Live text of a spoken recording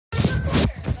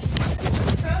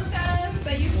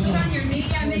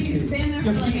make you stand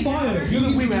there for like an hour. You're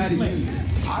the weakest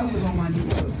link. I was on my new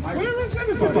level. Where is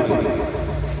everybody?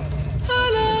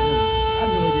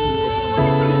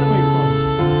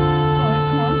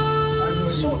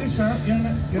 Sort this out,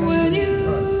 When you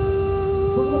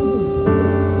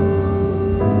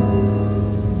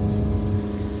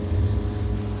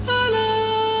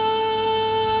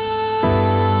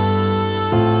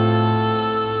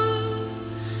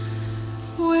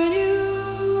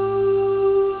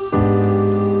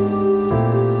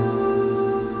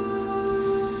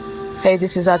Hey,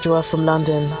 this is Ajwa from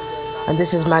London, and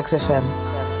this is MAGZ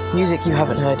FM, music you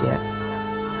haven't heard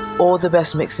yet. All the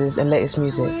best mixes and latest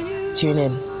music. Tune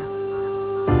in.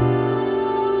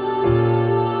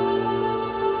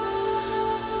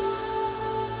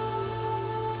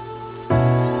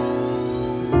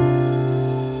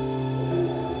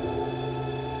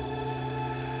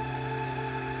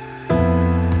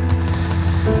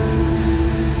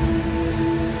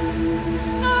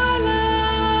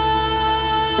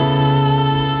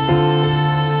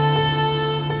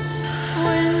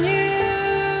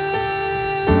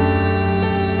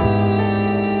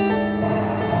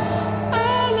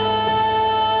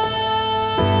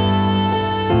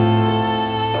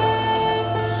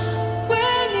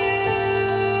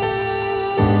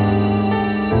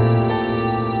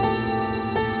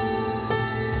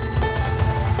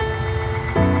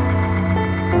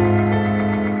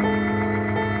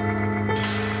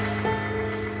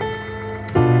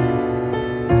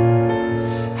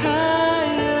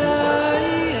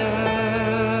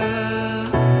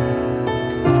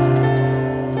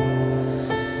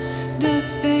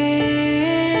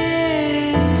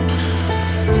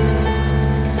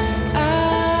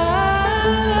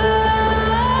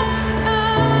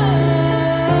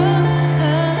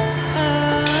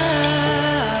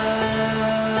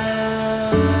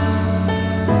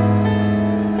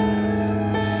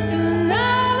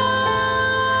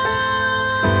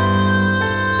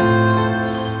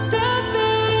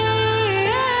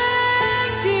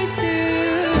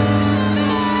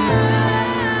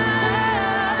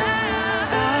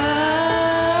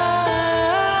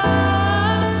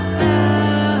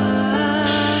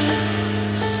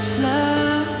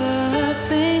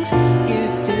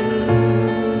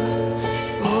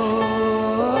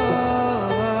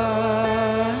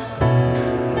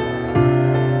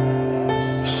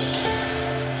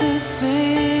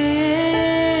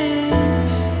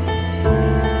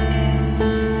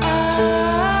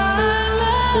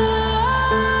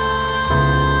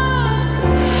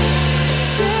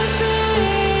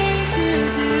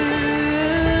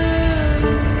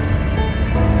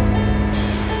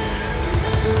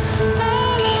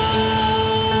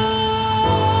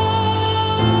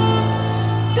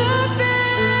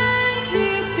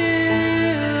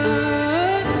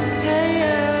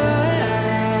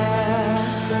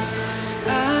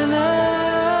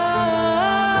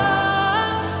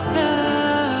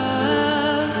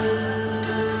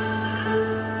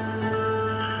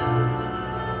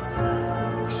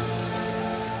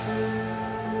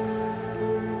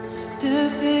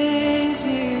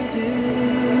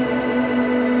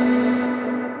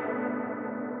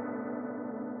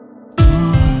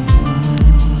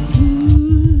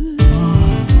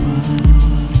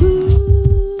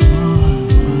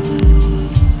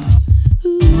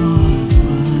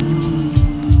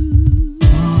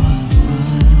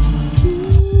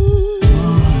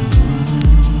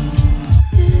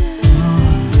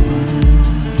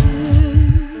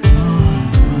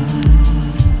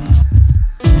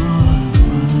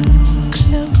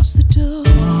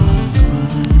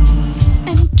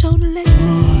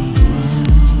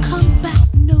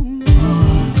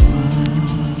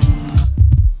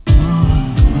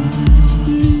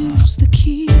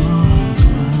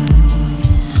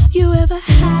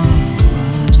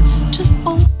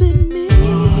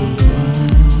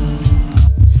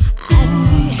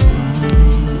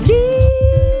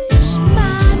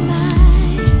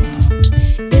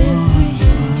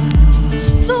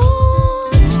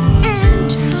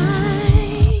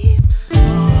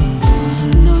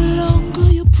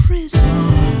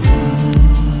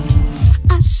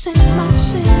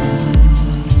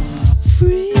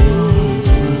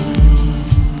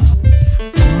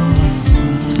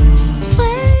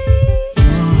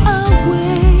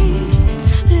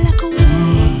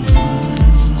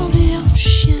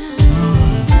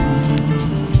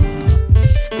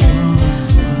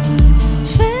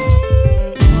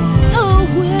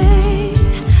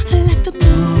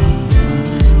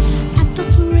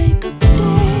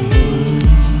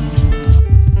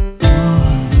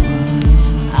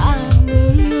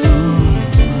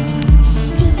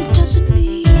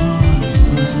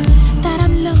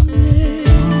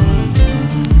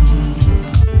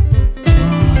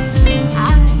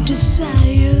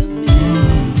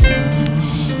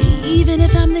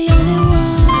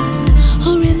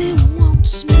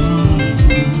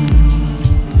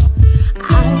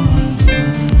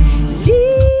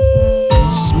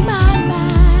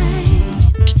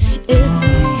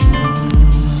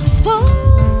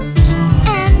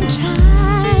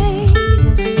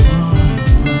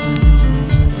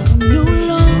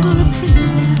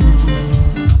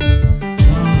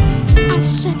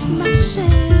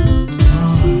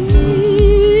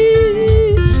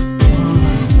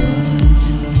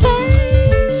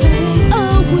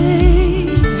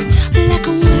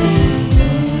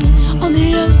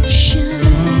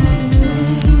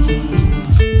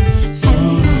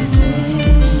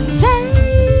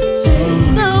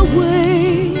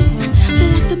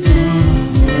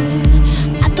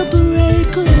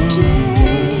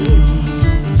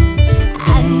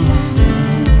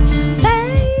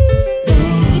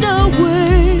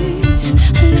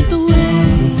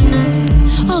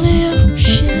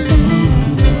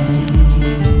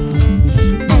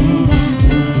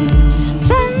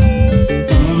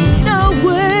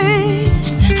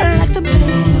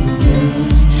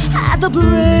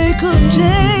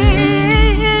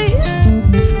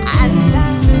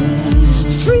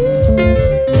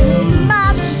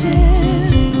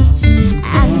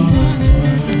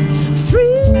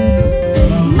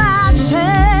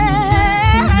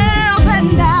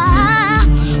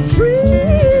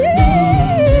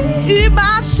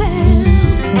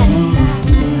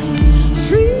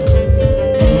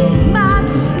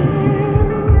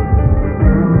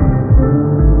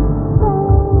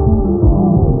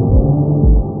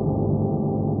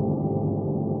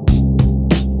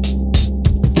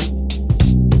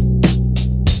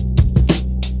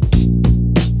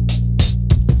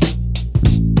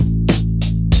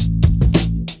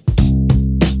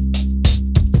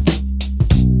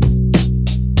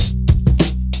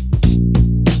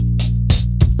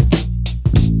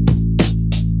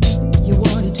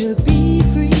 to be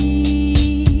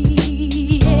free.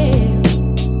 Yeah.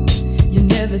 You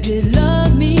never did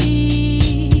love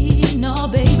me, no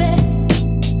baby.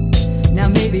 Now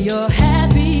maybe you're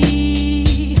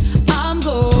happy. I'm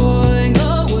going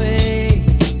away,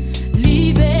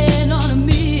 leaving on a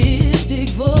mystic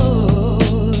void.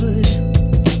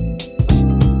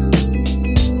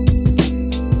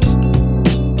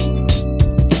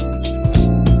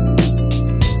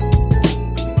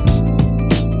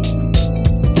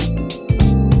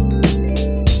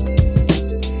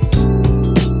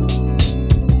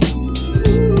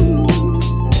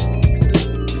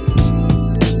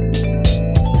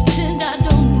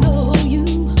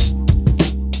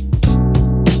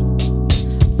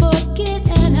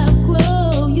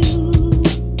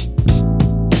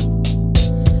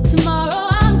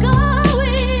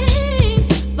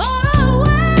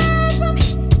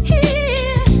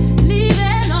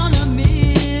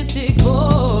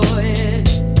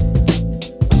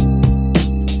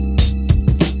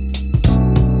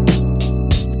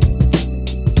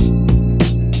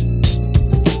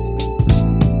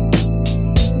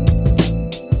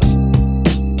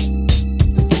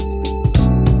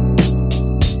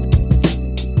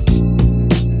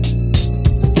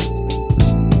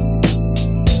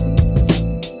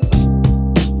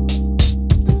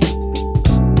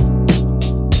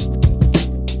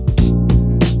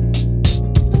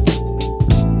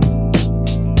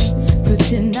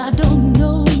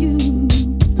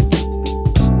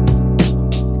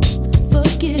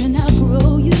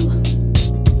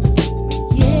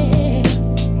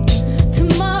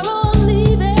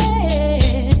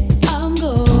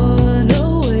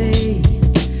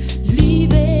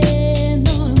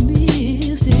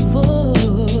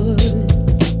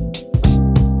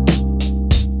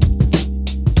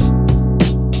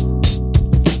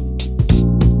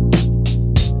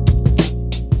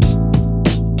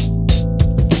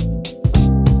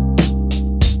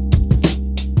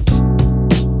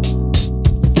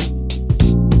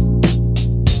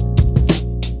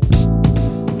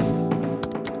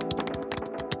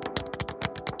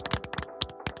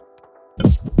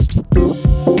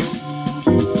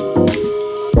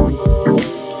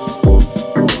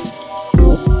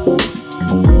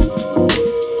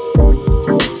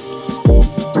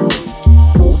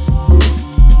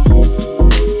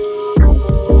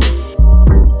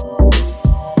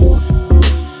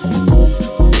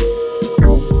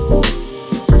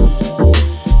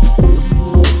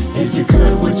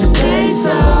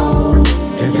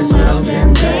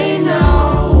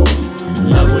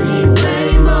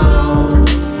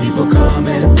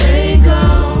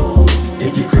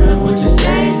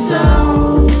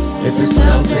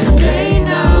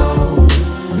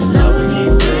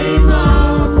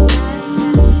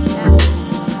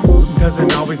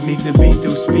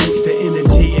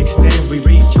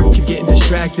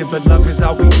 But love is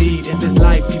all we need in this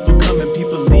life. People come and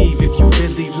people leave. If you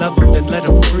really love them, then let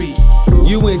them free.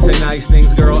 You into nice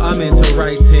things, girl, I'm into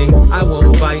writing. I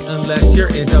won't bite unless you're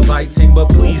into biting. But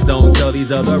please don't tell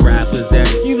these other rappers that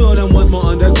you know them ones more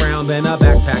underground than a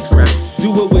backpack strap.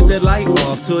 Do it with the light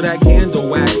off till that candle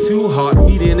wax. Two hearts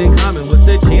beating in common, what's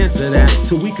the chance of that?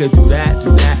 So we could do that,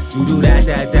 do that, do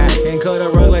that, and cut a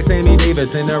rug like Sammy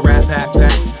Davis in the Rat Pack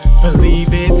Pack.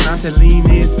 Believe it, time to lean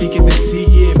in, speak it to see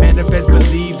it, manifest,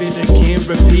 believe it, again,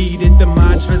 repeat it, the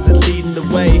mantras are leading the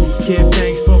way, give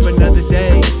thanks for another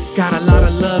day, got a lot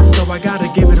of love so I gotta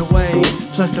give it away,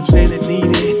 plus the planet need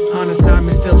it, on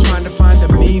assignment still trying to find the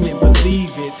meaning,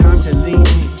 believe it, time to lean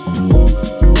in,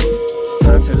 it's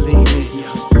time to lean in,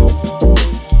 yo.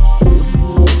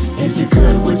 If you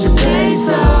could, would you say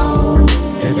so,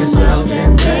 if it's love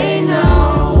then they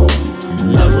know,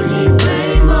 love we need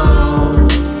way more.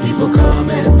 People come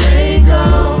and they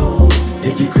go.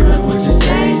 If you could, would you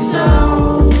say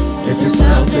so? If it's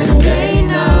love, then they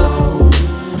know.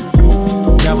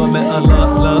 Never met a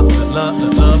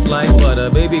love like butter.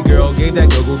 Baby girl gave that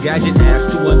Google gadget ass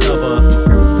to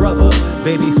another brother.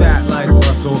 Baby fat like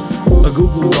Russell. A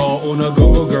Google doll on a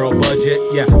Google girl budget.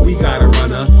 Yeah, we got a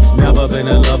runner. Never been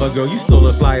a lover girl. You still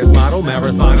the flyest model.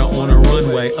 Marathoner on a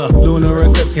runway. Lunar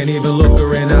eclipse can't even look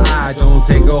her in the eye. Don't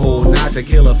take a whole knot to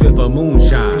kill a fifth of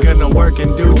moonshine. Gonna work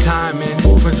in due timing.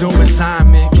 Resume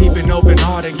assignment. Keep an open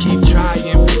heart and keep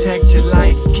trying. Protect your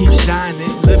light. Keep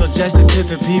shining. Little gesture to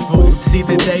the people. See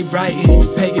the day brighten.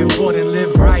 Pay it forward and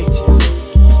live righteous.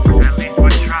 At least we're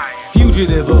trying.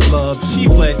 Fugitive of love, she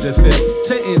pled the fifth.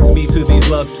 Sentenced me to these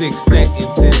love-sick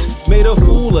sentences. Made a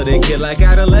fool of the kid like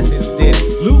adolescents did.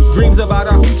 Luke dreams about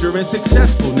our future and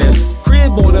successfulness.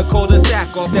 Crib on a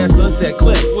cul-de-sac off that Sunset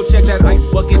Cliff. We'll check that ice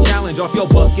bucket challenge off your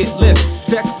bucket list.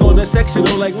 Sex on the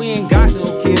sectional like we ain't got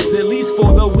no kids. At least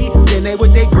for the week. they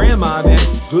with their grandma then.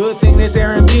 Good thing this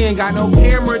R&B ain't got no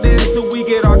camera then, so we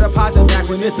get our deposit back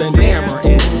when it's an hammer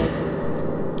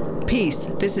in. Peace,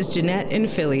 this is Jeanette in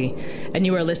Philly, and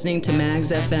you are listening to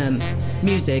MAGZ FM,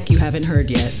 music you haven't heard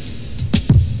yet.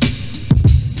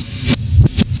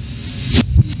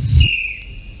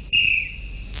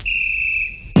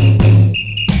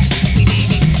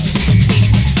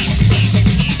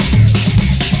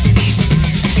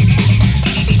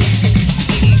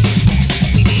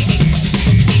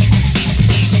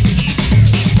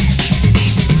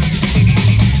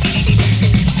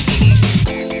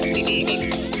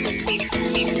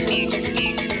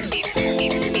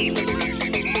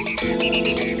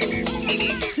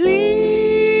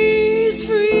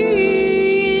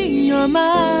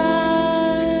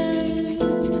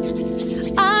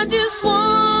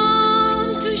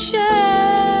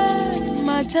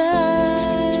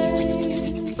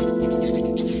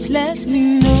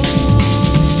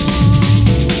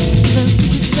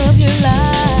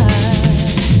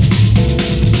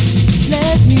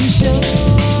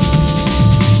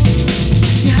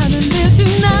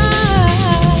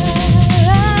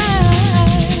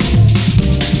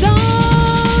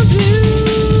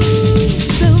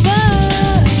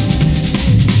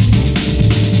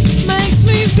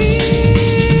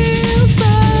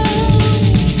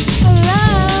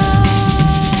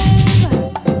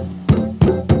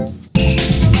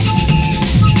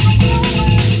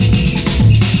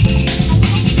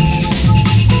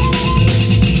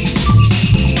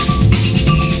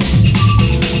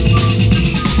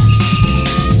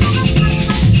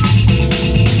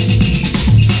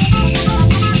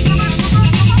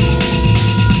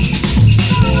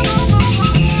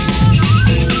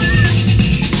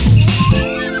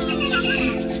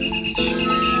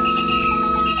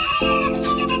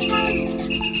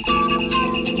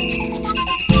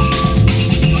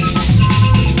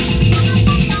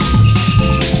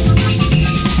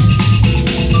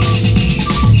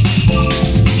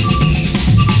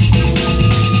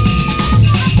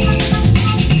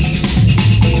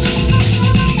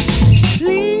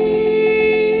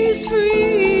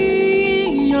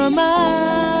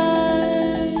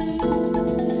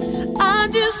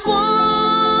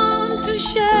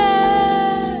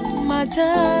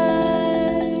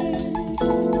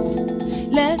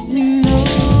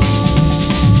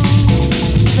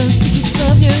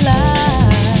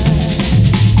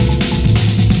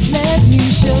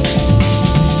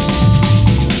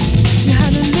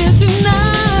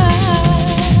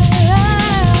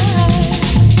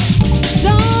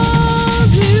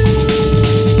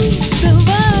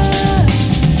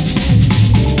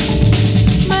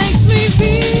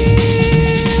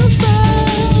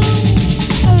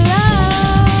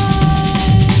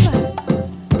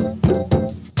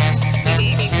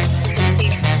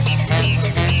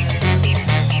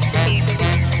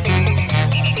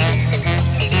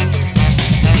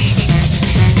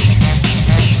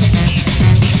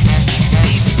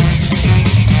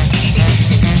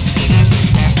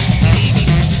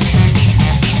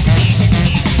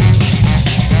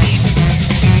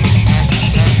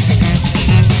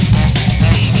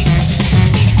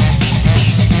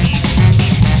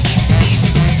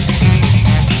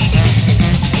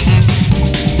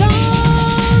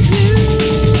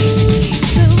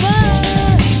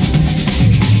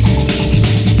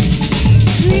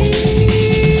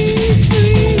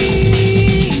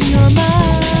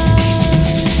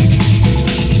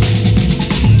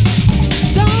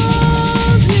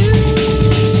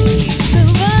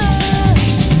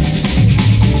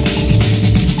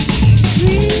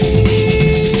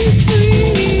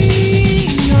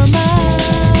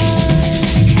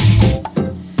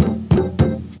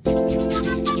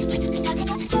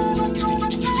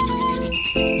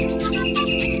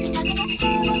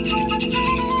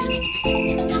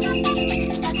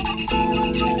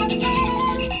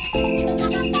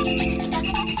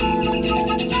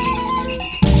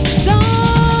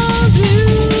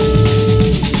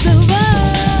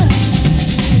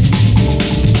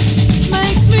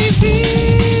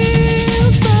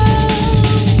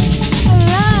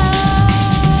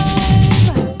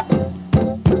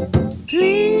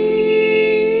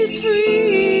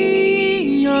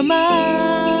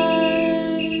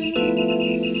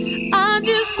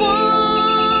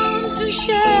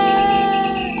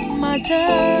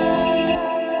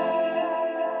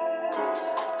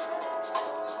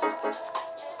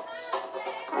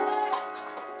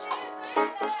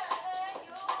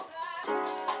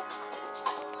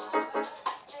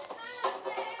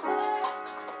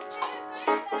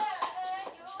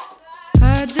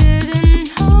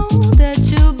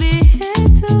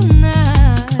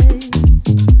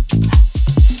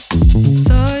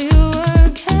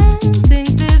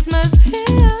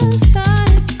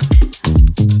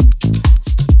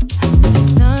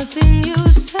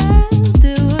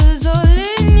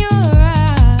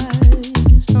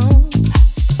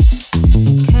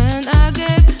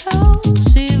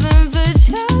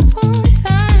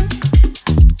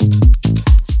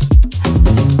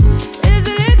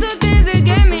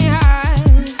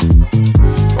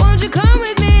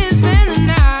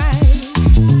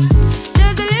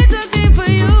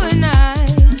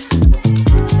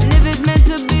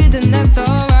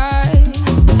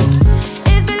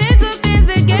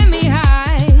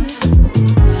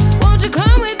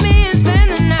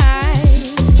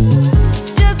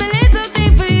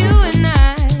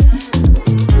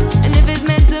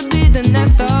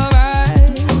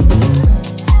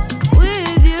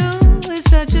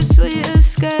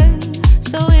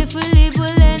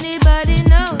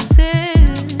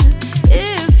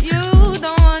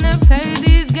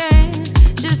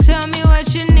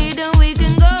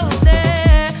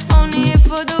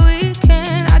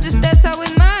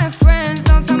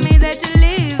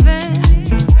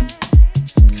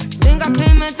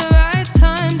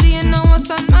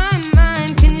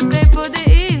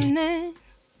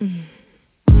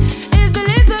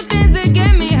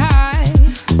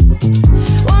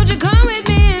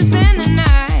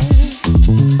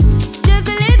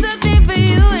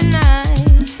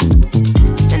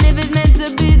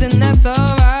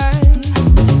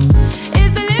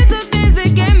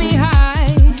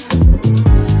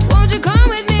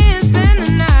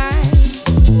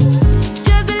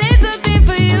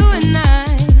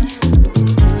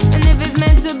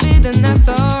 and that's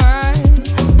alright.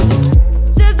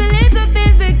 Just the little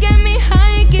things that get me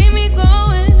high and keep me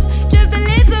going. Just a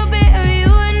little bit of you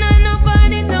and I,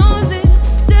 nobody knows it.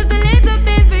 Just the little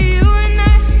things for you and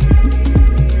I.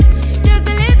 Just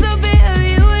a little bit of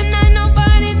you and I,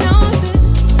 nobody knows it.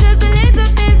 Just the little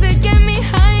things that get me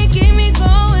high and keep me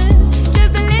going.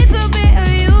 Just a little bit of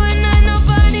you and I,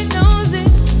 nobody knows it.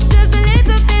 Just the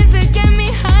little things that get me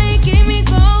high and keep me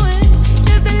going.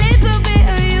 Just a little bit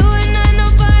of you and I,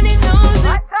 nobody knows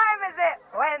it. What time is it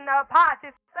when the party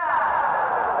starts?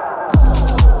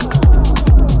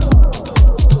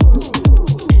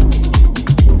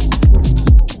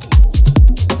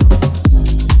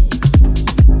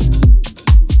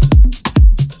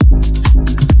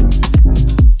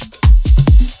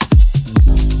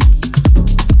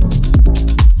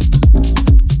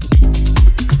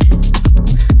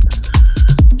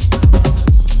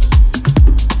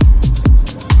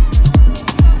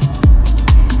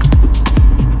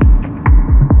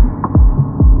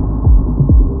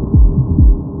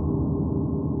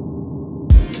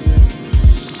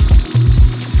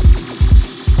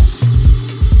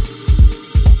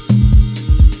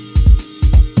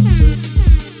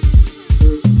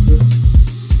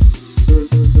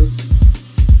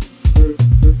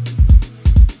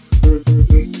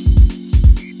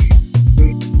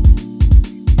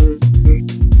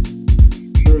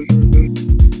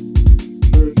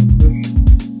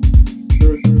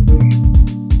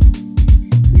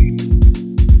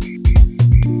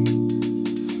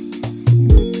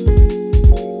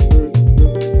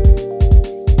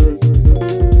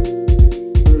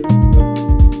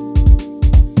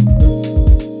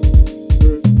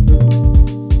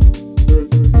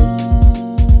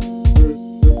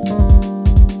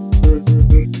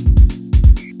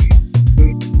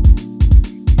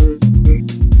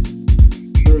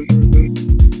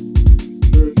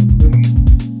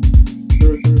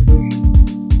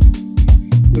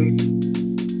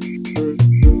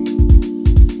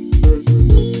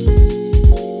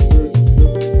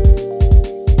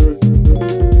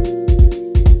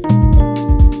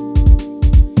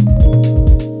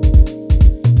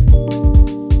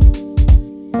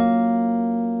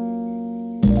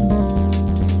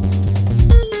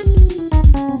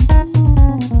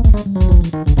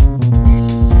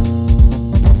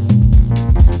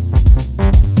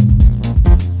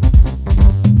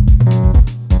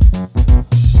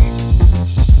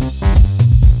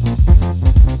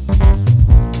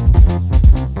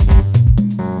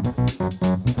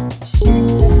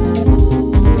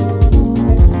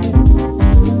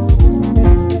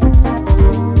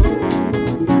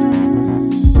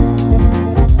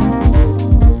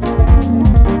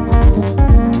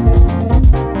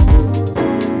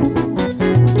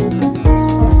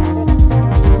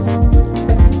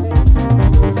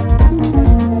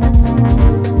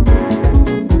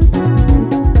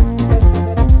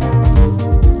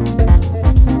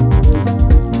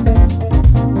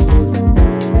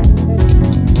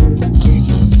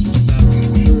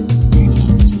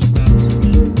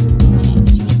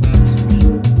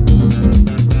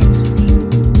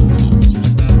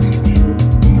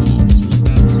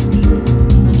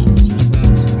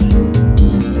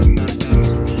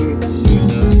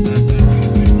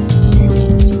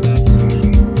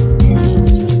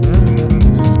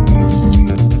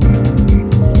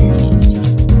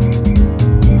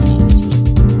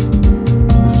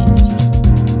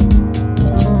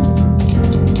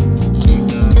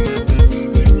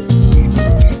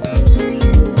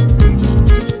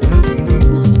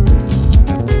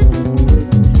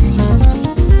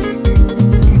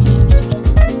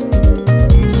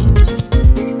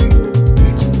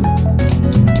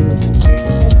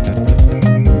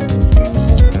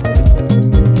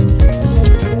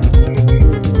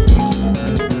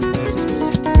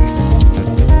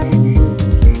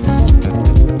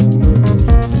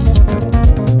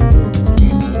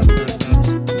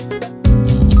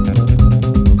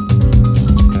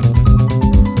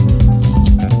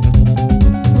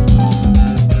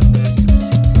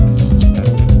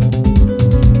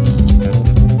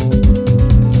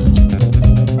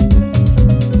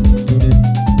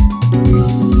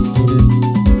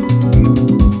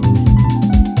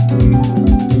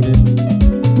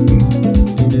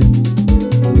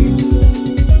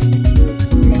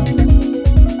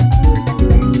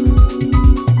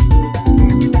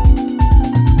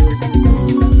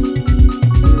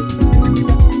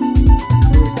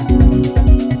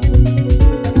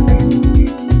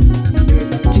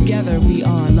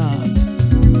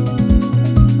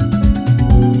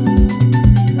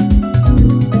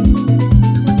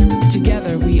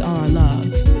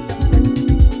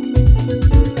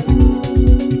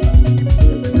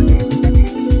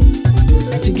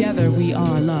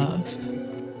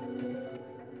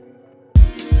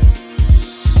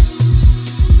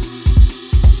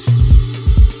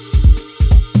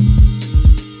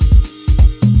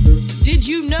 Did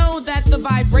you know that the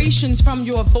vibrations from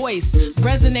your voice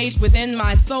resonate within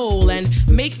my soul and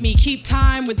make me keep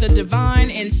time with the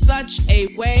divine in such a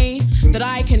way that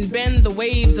I can bend the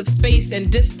waves of space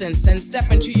and distance and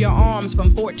step into your arms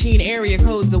from 14 area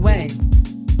codes away?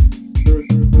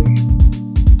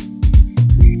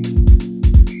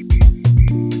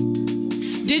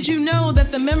 Did you know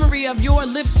that the memory of your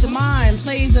lips to mine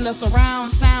plays in a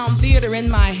surround sound theater in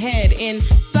my head in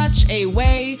such a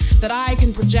way that I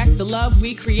can project the love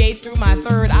we create through my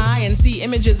third eye and see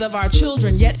images of our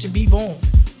children yet to be born?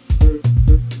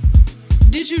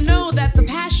 Did you know that the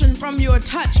passion from your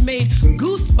touch made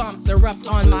goosebumps erupt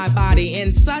on my body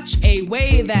in such a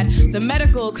way that the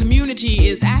medical community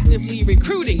is actively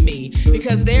recruiting me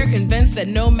because they're convinced that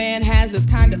no man has this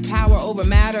kind of power over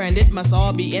matter and it must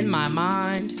all be in my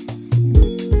mind?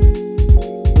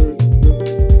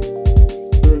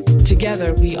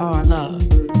 Together we are love.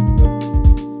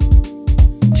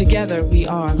 Together we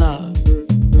are love.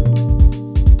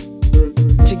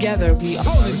 Together we are.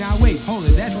 Hold it now, wait, hold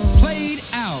it. That's played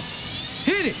out.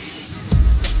 Hit it.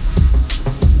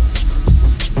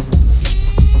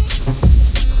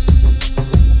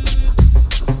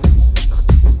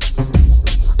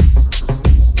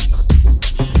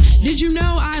 Did you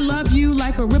know I love you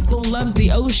like a ripple loves the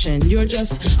ocean? You're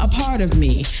just a part of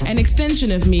me, an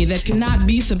extension of me that cannot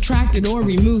be subtracted or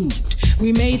removed.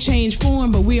 We may change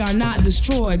form, but we are not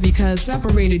destroyed because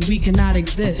separated we cannot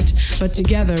exist, but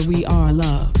together we are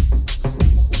love.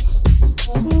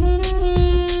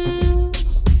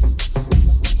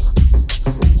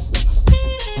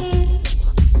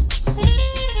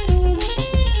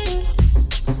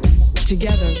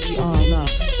 Together we are love.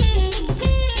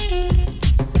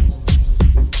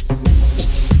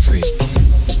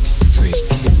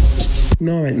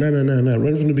 No,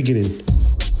 right from the beginning.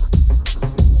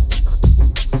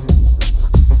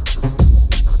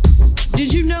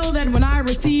 Did you know that when I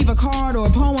receive a card or a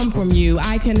poem from you,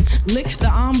 I can lick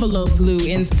the envelope glue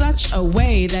in such a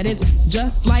way that it's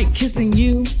just like kissing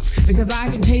you? Because I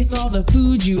can taste all the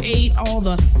food you ate, all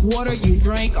the water you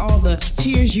drank, all the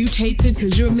tears you tasted,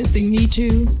 because you're missing me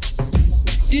too.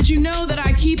 Did you know that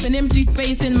I keep an empty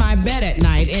space in my bed at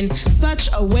night in such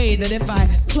a way that if I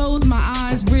close my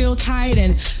eyes real tight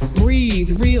and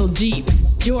breathe real deep,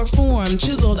 your form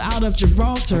chiseled out of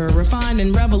Gibraltar, refined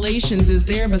in revelations, is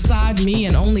there beside me,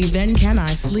 and only then can I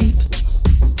sleep?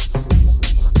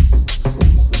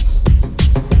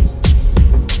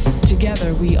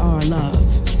 Together we are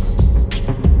love.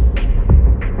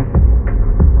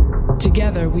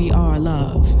 Together we are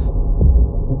love.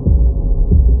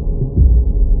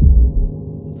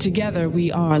 Together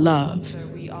we are love.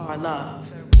 We are love.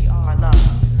 We are love.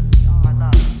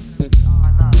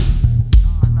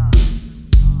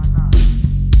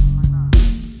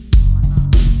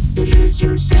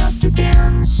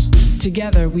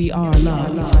 Together we are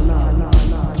love.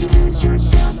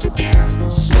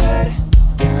 Sweat,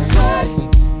 sweat,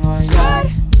 sweat.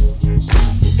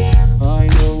 I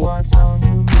know what's on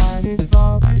your mind, it's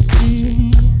all I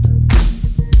see.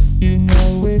 You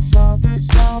know it's all the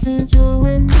salvage, you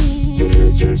and me.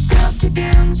 Use yourself to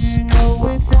dance. You know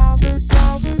it's all the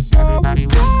salvage, so I say.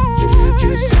 Use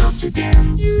yourself to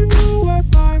dance. You know what's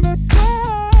by my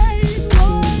side.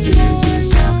 Use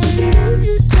yourself to dance. Use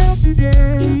yourself to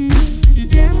dance. You're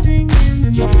dancing in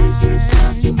the light. Use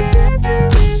yourself to dance.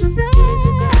 Use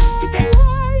yourself to dance.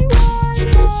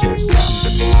 Use yourself to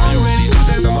dance. Are you ready to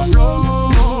dance on the floor?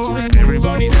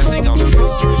 Everybody dancing on the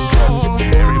floor.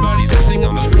 Everybody dancing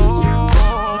on the floor.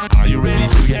 Are you ready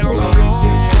to get on the floor?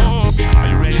 Are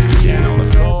you ready to get on the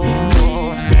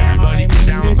floor? Everybody get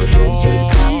down on the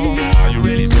floor. Are you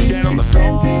ready to get on the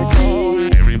floor?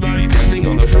 Everybody dancing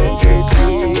on the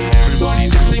floor. Everybody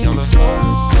dancing on the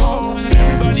floor.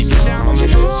 Everybody get down on the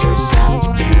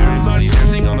floor. Everybody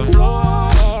dancing on the floor.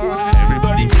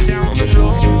 Everybody get down on the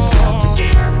floor. I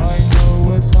know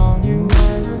what's on you, I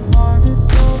find it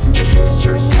so. Use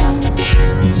yourself to dance.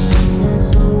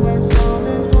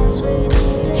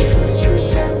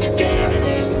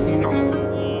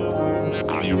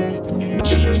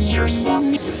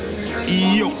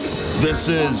 Yo, this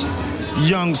is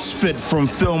Young Spit from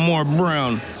Fillmore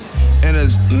Brown, and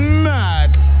it's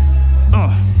Mag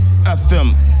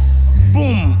FM.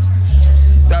 Boom.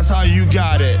 That's how you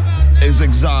got it. It's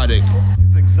exotic.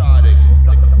 It's exotic.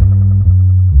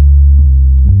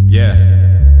 Yeah.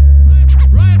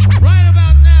 Right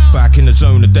about now. Back in the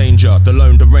zone of danger, the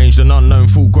lone, deranged and unknown,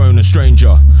 full grown and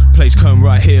stranger. Place comb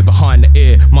right here behind the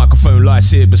ear. Microphone lies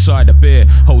here beside the beer.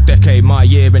 Whole decade, my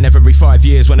year, and every 5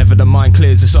 years, whenever the mind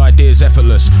clears, this idea's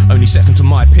effortless. Only second to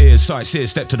my peers. Sights here,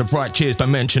 step to the right, cheers,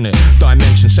 dimension it.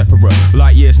 Dimension separate,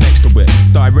 light years next to it.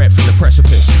 Direct from the press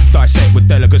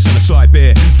focus and a slight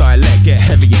beer. Dialect, get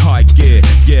heavy, high gear.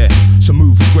 Yeah, so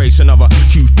move with grace. Another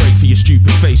huge break for your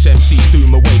stupid face. MCs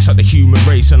doom awaits like the human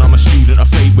race, and I'm a student of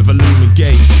fate with a looming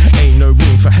gate. Ain't no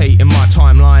room for hate in my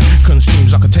timeline.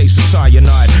 Consumes like a taste for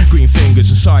cyanide. Green fingers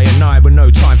and cyanide with no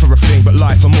time for a thing but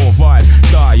life and more vibe.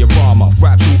 Diorama,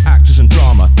 raps all actors and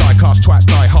drama. Die cast twats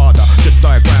die harder. Just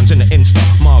diagrams in the Insta.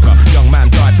 Marga, young man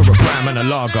died for a gram and a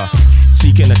lager.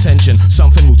 Seeking attention,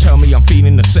 something will tell me I'm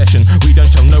feeling the session. We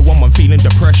don't tell no one I'm feeling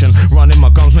depression. Running my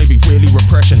guns may be really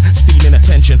repression. Stealing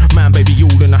attention, man baby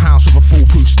all in the house with a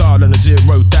foolproof style and a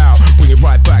zero doubt. Bring it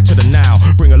right back to the now.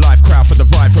 Bring a live crowd for the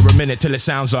ride for a minute till it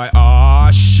sounds like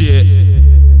ah shit.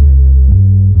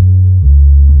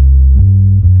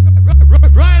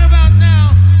 Right about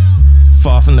now.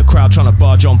 Far from the crowd trying to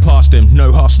barge on past him.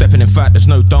 No half stepping, in fact there's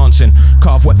no dancing.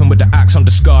 Carved weapon with the axe I'm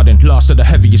discarding. Last of the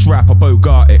heaviest rapper,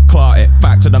 Bogart it, Clark it.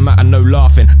 Fact to the matter, no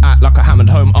laughing. Act like a Hammond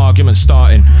home argument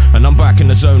starting. And I'm back in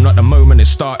the zone like the moment it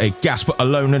started. Gas but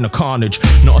alone in the carnage.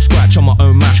 Not a scratch on my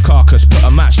own match carcass. Put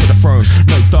a match to the throne,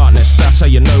 no darkness. That's how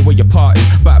you know where your part is.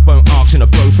 Backbone arcs in a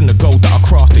bow from the gold that I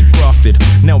crafted. Grafted,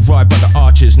 nailed right by the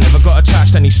arches. Never got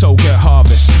attached, any soul get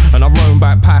harvest. And I roam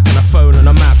backpack and a phone and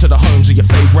a map to the homes of your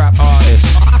favourite artists.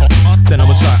 Then I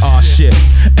was like, ah shit.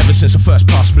 Ever since the first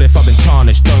pass spliff I've been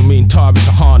tarnished. Don't mean tar is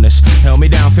a harness. Held me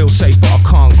down, feel safe but I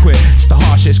can't quit. It's the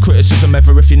harshest criticism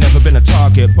ever if you've never been a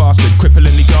target. Bastard,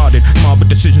 cripplingly guarded. Marble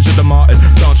decisions of the martyred.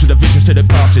 Dance with the visions till it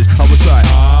passes. I was like,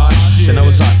 ah shit. Then I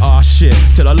was like, ah shit.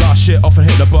 Till I last shit off and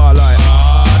hit the bar like,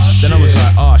 ah shit. Then I was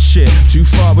like, ah shit. Too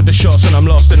far with the shots and I'm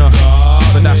lost in a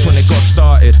but that's when it got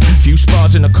started. Few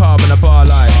spars in the car and a bar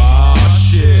like, ah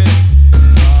shit.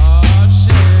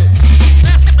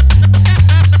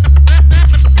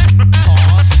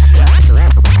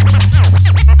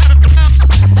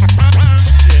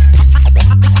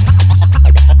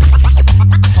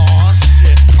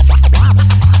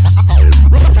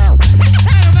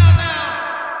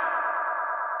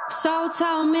 So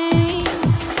tell me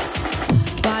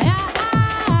why I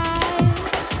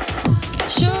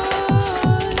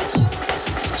should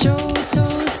choose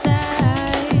to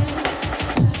stay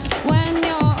when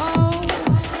you're old.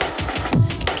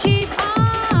 Keep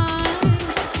on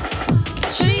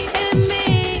treating me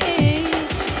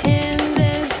in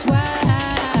this way.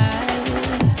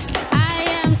 I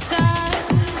am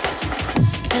stuck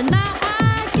and I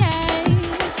gave.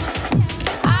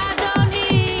 I don't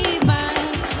even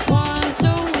want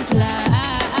to play.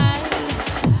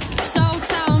 So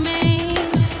tell me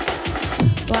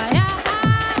why I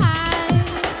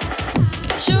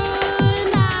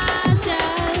should not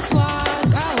just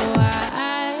walk away.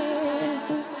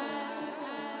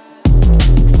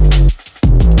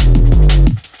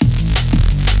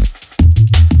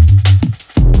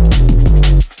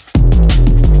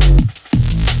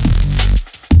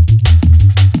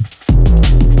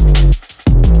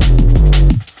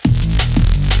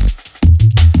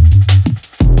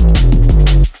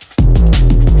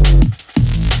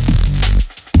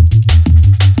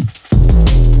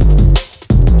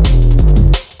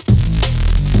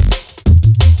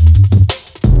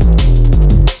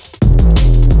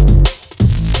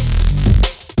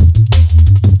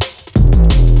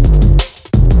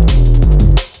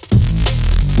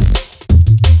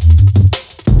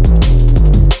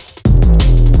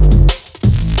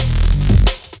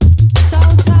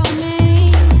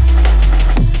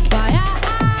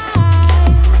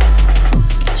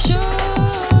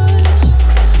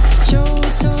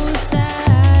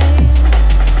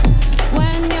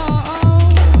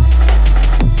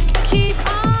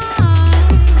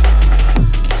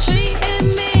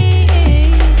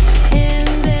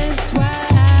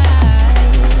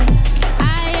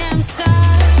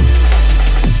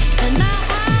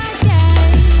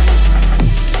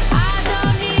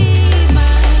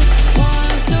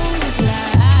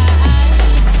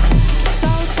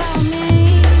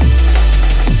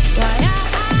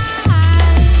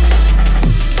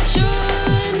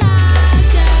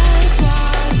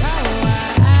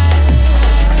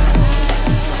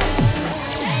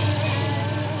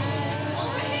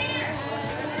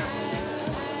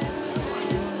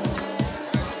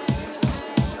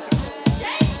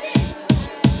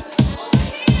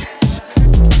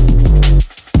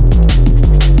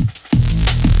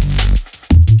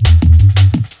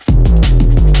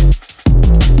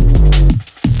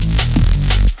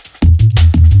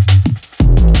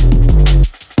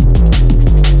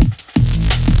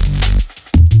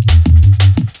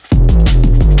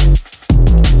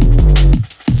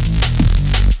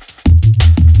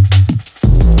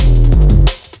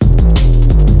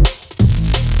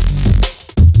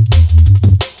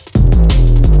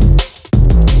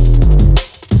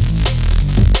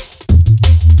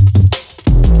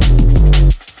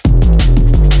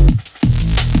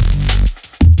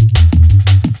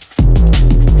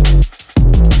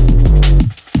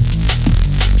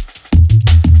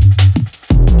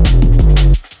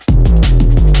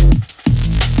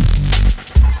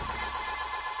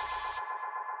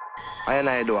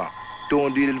 I do.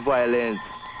 Don't deal with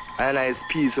violence. I is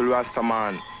peaceful Rasta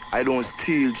man. I don't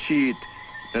steal, cheat.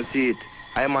 You see it?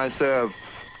 I man serve.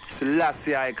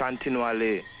 Selassie I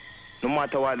continually. No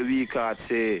matter what the weak heart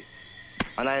say.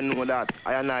 And I know that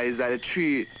I is like a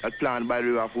tree that planted by the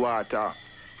river of water.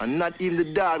 And not even the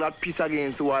dog that piss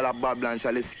against the wall of Babylon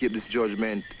shall escape this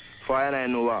judgment. For I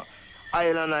know what?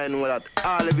 I know that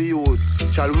all of you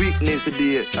youth shall witness the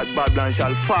day that Babylon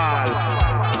shall fall.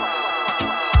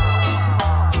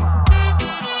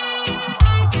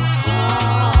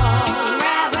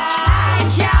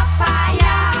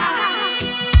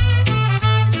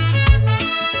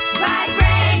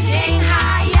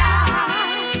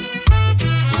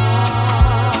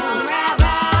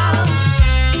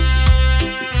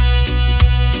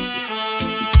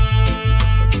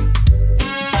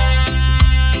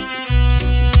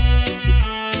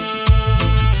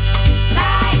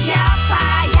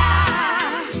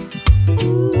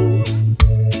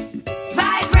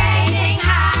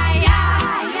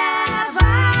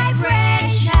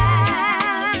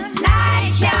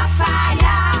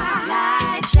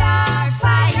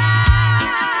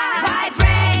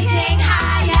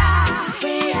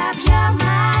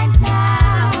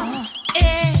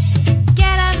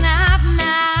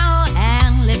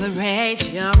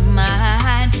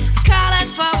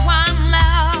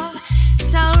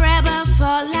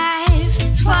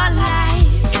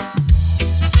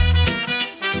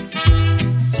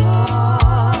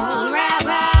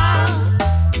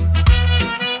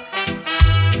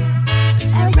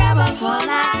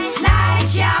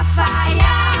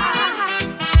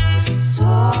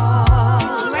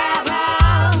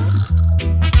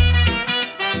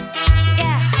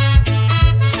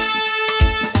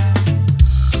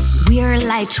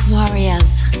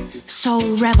 Warriors,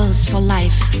 soul rebels for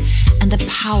life, and the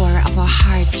power of our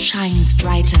hearts shines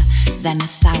brighter than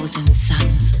 1,000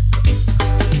 suns.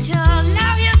 To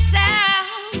love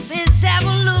yourself is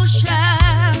evolution.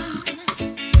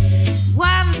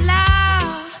 One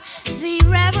love, the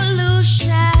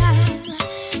revolution.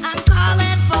 I'm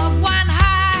calling for one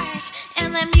heart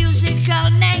in the musical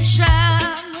nation.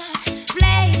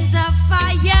 Blaze a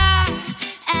fire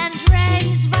and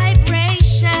raise vibration.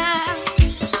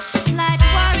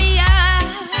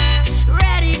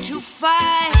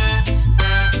 Fight.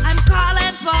 I'm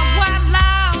calling for one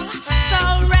love,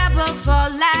 soul rebel for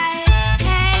life.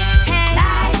 Hey, hey,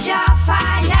 light your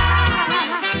fire.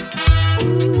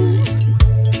 Ooh.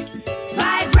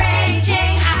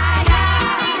 Vibrating higher,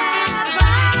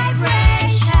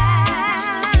 vibration.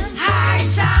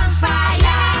 Hearts on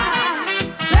fire,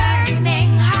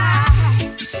 burning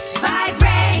hard,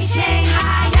 vibrating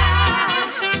higher,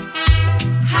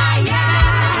 higher.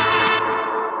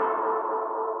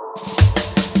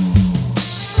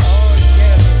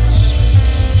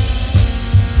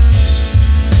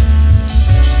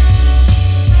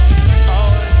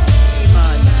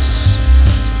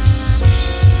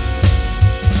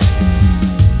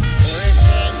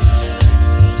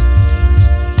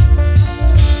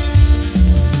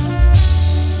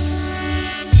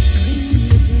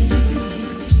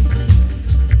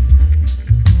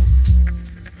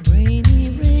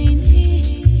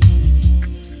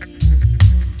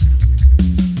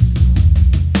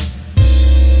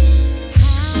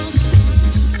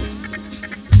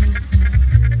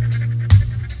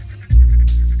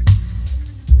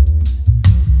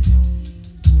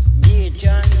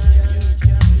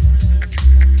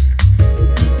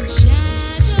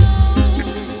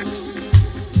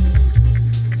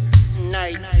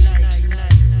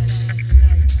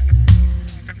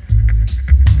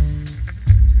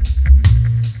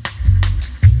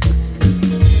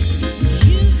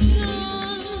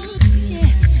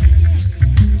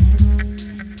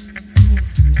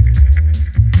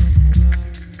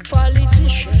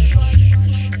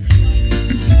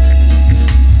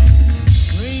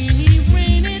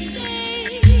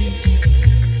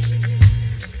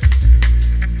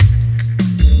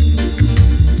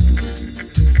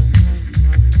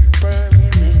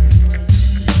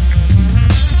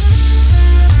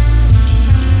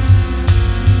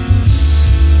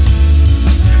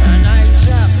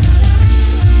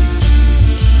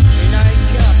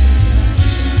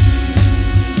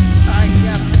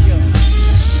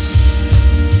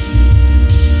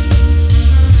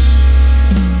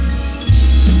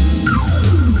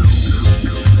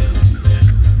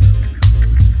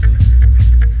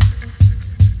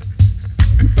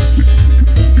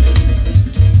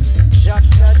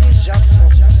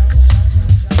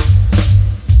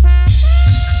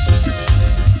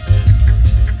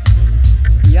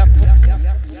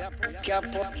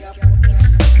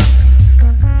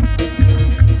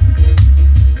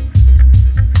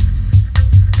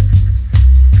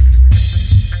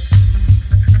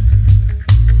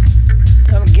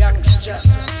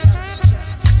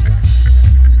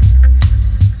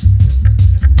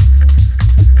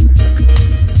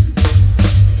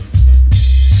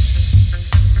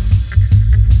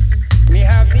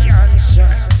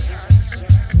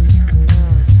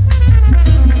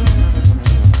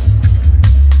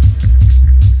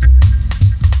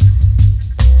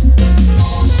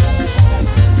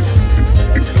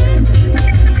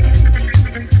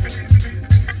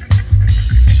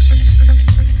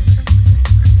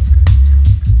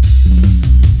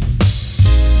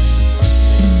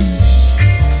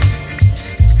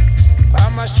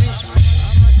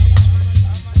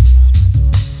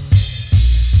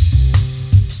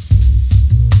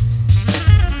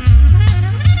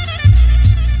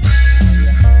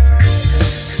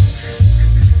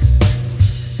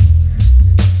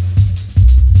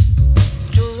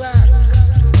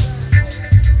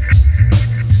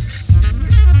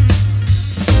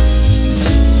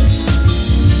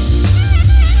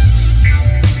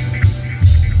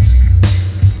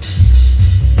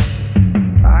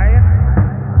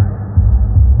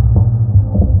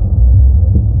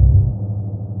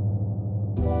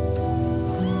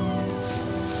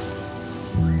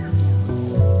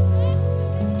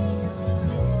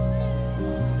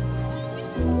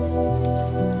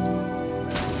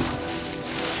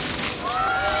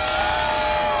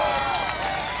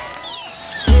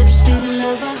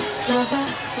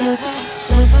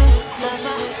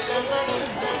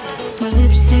 my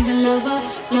lipstick lover,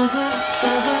 lover,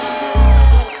 lover.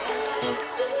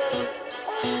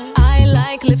 I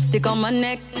like lipstick on my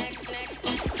neck.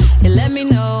 You let me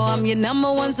know I'm your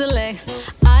number one select.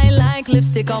 I like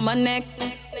lipstick on my neck.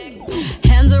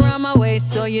 Hands around my waist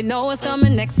so you know what's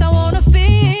coming next. I wanna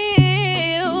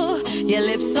feel your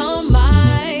lips on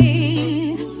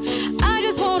mine. I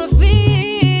just wanna feel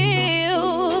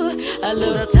a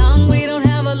little tongue, we don't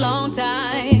have a long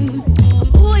time.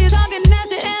 Ooh, you're talking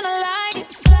nasty and I like it.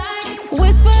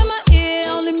 Whisper in my ear,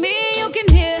 only me you can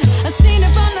hear. I've seen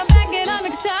it from the back and I'm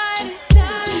excited.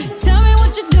 Tell me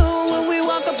what you do when we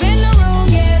walk up in the room.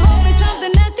 Yeah, hold me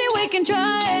something nasty, we can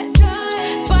try it.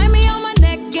 Bite me on my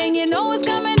neck and you know what's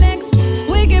coming next.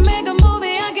 We can make a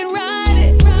movie, I can ride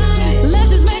it. Let's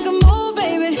just make a move,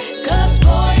 baby. Cause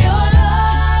for your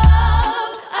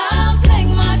love, I'll take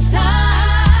my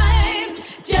time.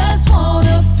 Just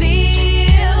wanna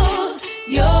feel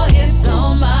your hips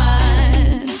on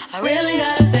mine. I really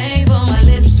got a thing for my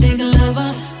lipstick lover,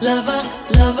 lover,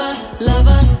 lover,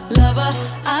 lover, lover.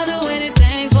 I'll do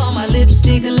anything for my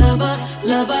lipstick lover,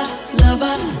 lover,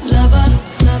 lover, lover,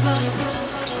 lover.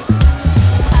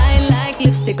 I like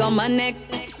lipstick on my neck.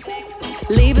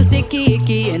 Leave a sticky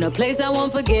icky in a place I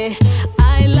won't forget.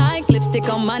 I like lipstick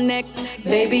on my neck.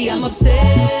 Baby, I'm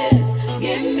obsessed.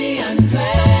 Get me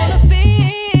undressed. I wanna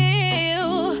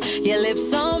feel your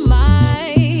lips on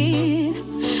mine.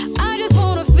 I just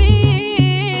wanna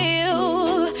feel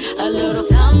a little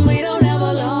time. We don't have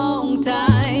a long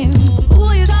time.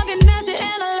 Ooh, you're talking nasty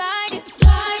and I like it.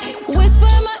 Whisper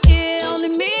in my ear, only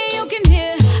me you can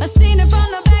hear. I've seen it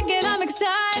from the back and I'm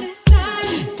excited.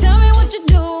 Tell me what you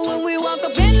do when we walk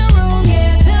up in the room.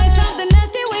 Yeah, tell me something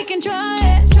nasty, we can try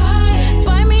it.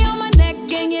 Bite me on my neck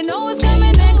and you know what's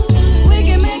coming next. We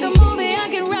can make a movie, I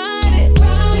can ride it.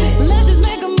 Let's just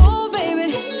make a move, baby.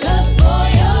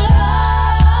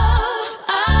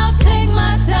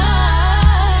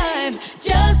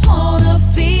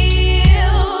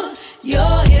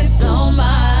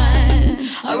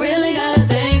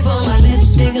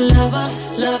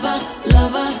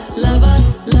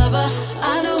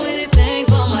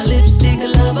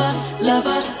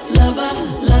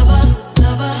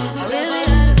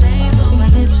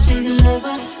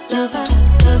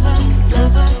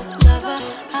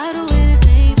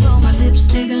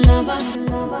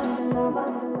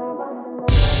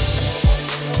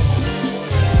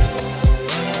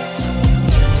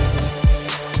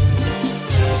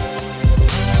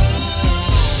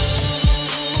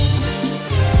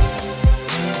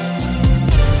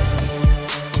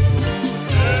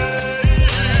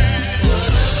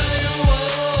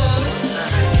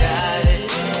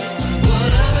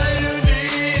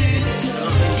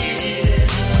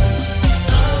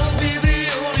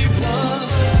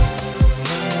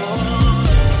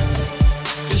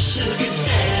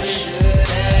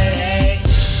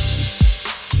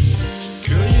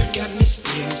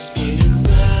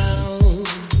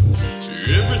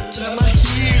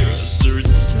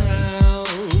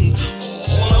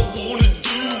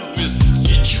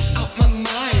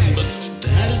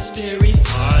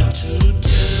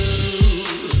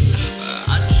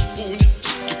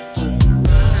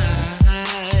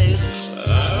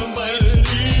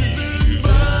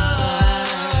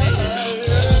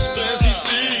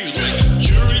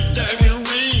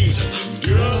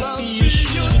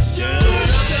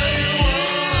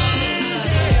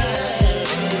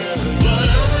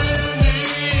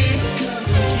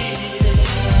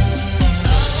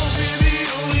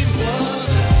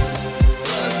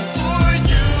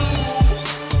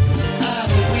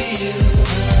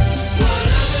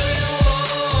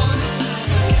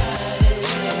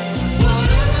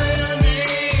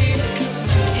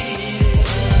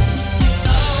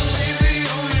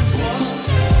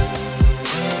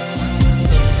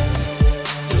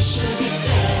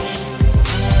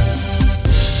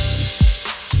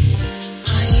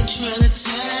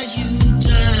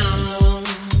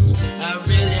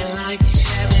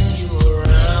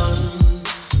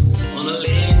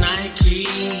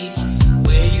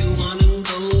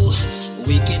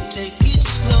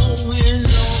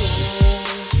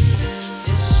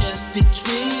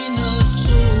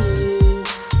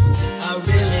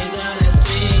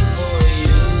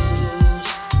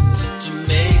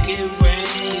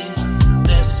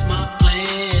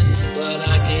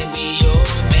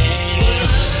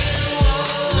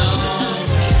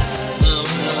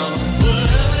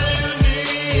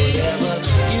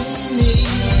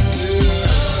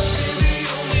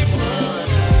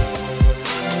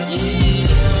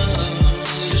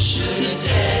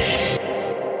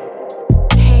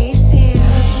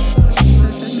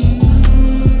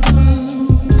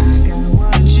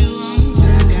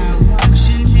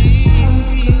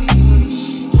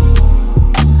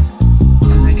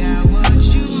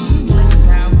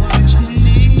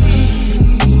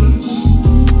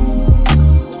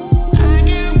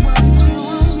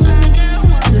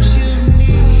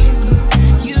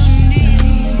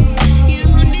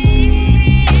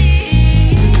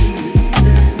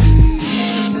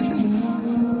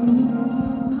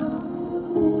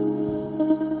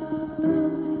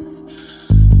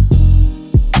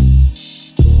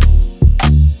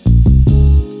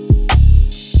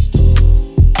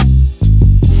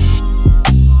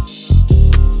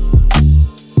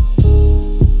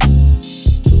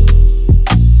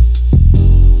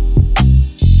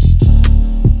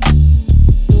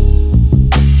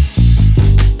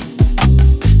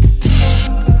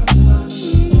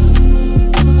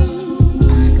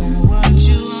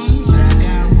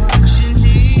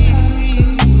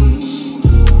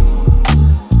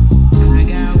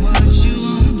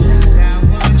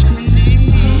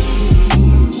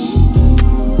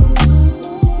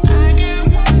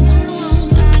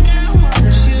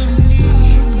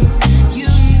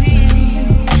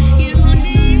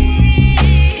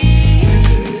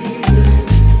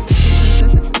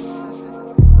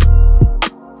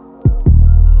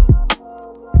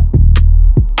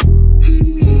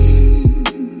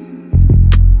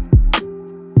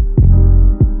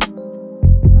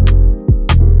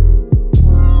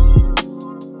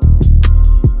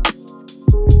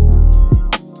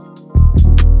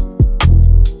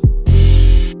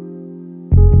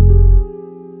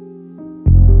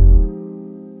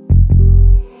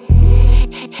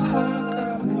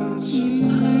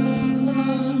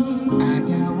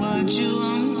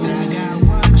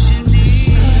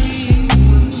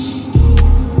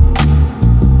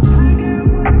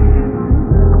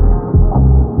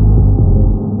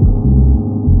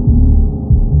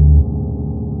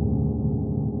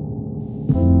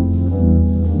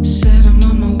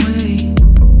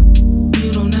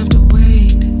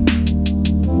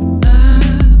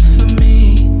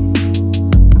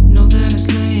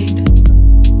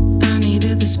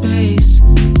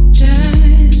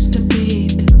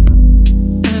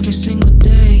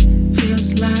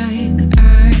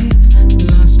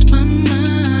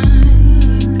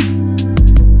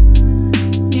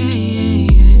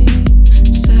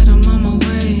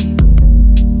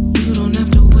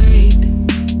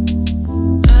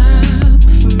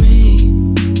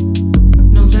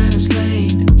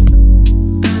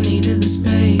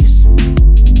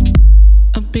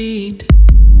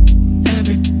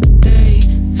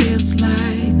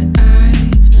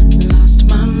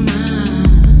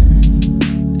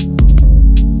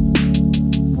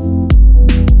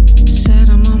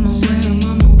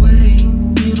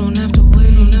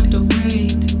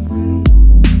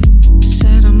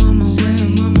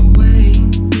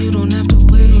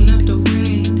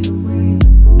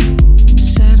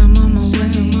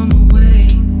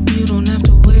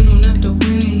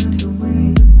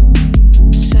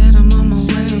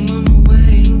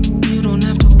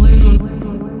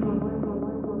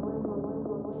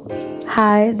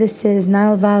 Hi, this is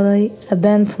Nile Valley, a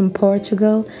band from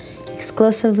Portugal,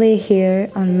 exclusively here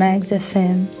on MAGZ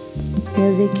FM.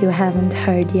 Music you haven't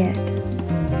heard yet.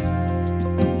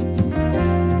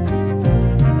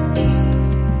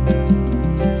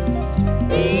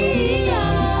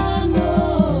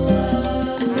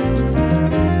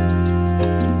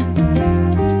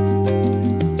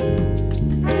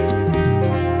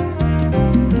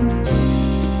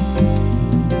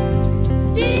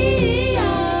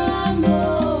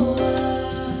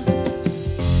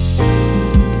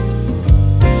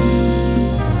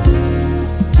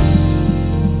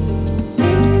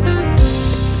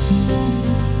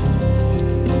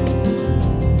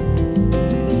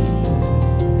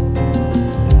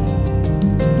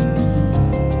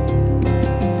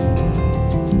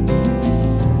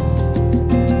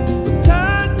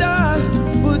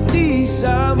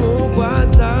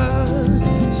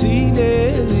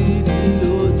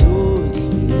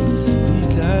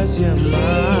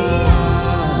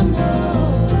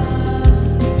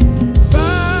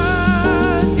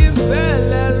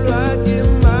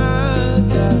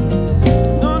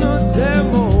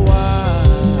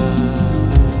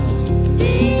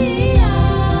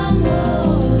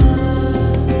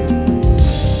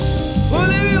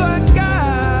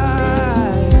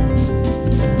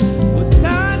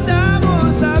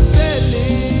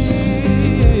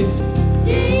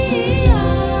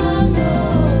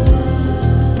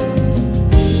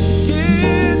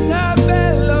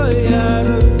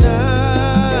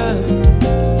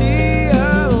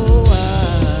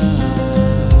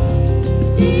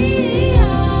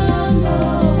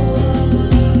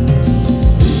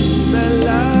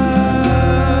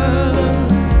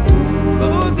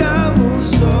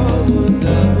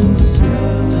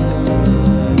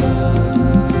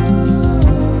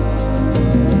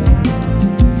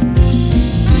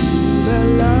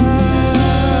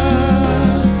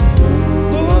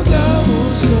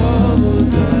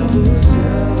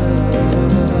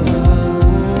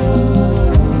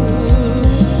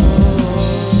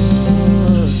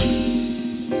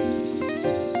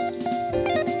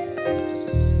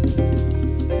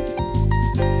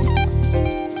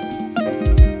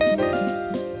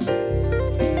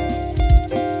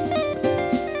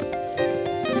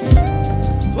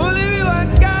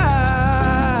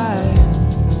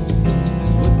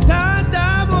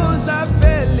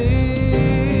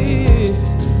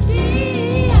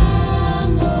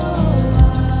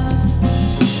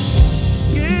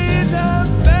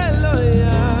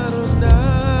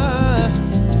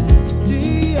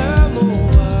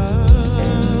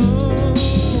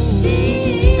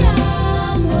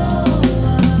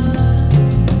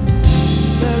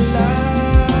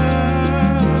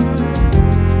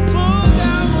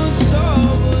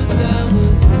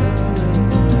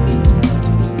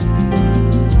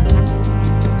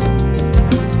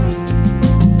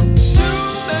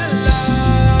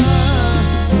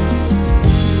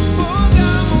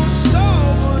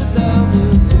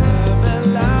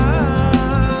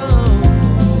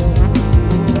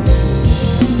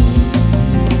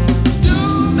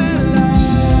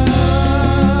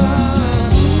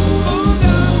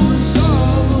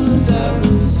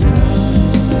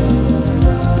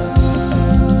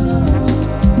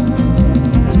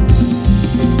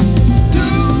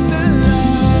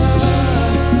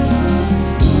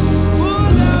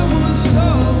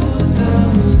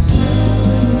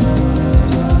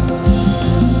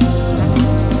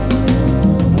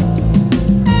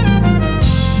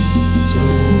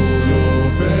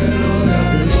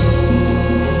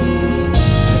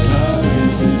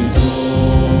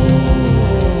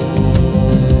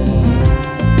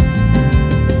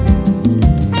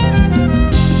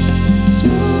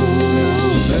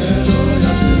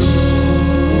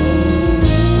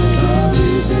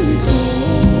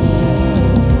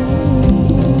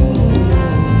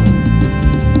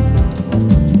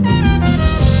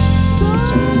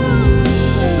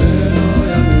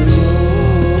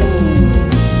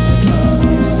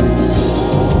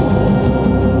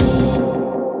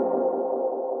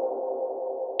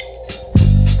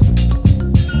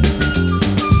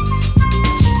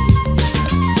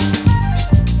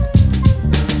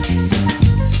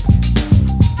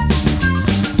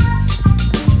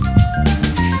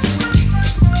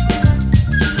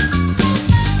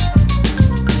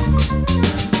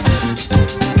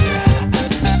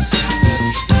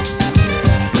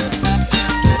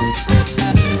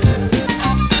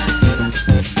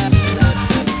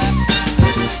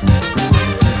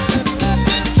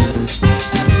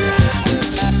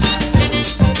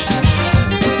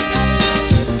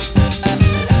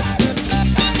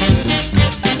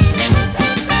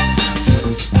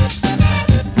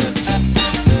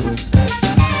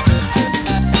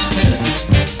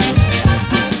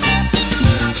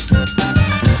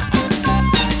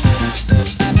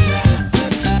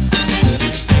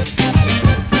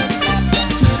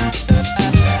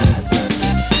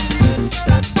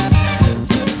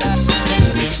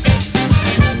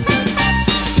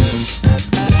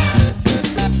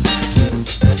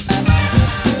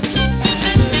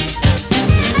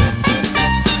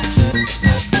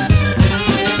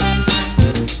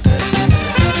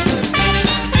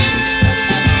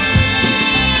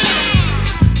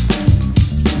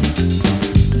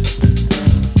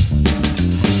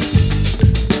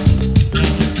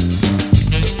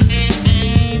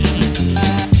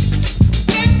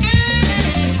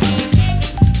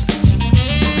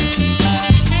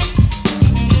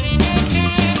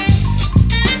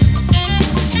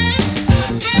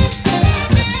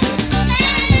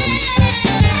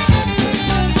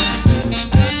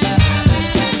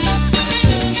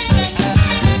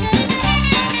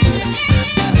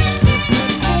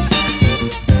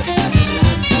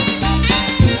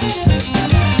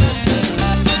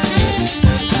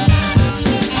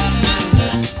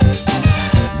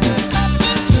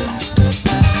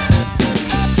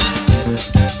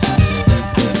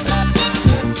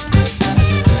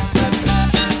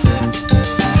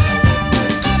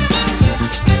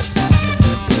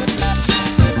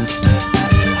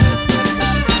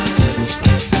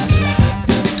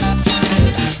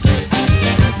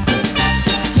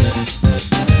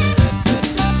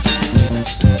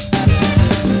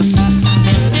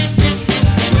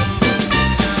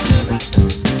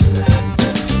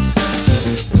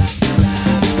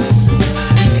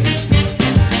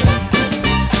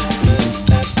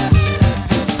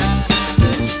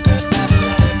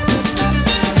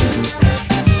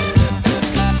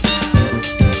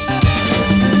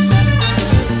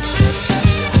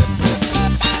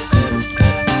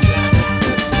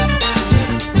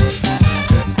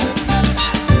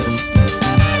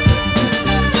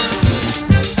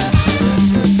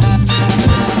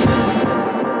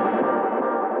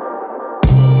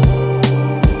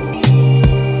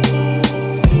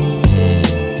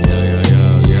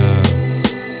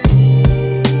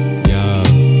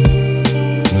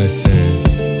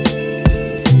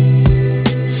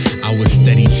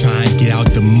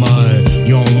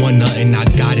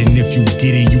 and if you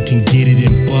get it, you can get it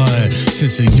in blood.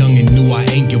 Since a youngin' knew I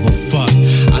ain't give a fuck.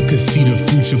 I could see the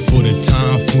future for the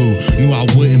time flew. Knew I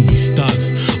wouldn't be stuck.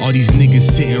 All these niggas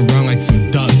sitting around like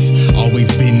some ducks. Always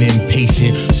been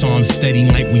impatient, so I'm steady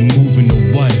like we moving to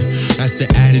what? That's the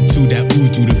attitude that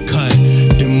oozed through the cut.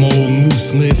 Them old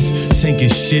loose lips, sinking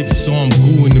ships, so I'm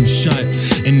gooing them shut.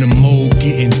 In the mold,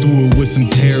 getting through it with some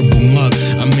terrible luck.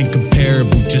 I'm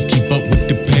incomparable, just keep up with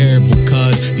the parable.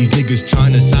 Cause these niggas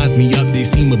trying to size me up, they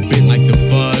seem a bit like the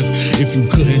fuzz. If you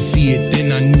couldn't see it,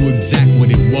 then I knew exact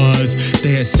what it was.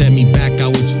 They had set me back, I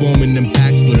was forming them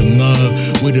packs for the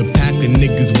love. With a pack of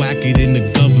niggas whacker than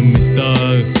the government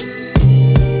thug.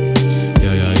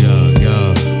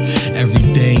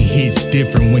 Everything hits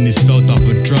different when it's felt off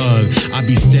a drug. I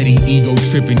be steady ego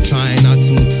tripping, trying not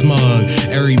to look smug.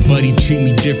 Everybody treat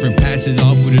me different, pass it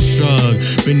off with a shrug.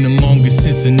 Been the longest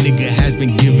since a nigga has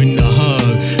been given a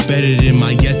hug. Better than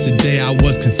my yesterday, I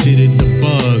was considered a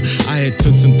bug. I had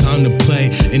took some time to play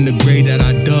in the grave that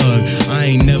I dug.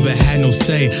 I ain't never had no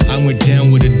say, I went down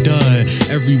with a dud.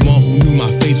 Everyone who knew my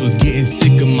face was getting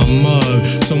sick of my mug.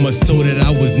 So much so that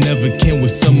I was never kin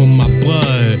with some of my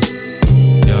blood.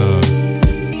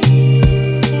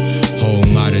 Whole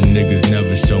lot of niggas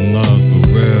never show love for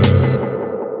real.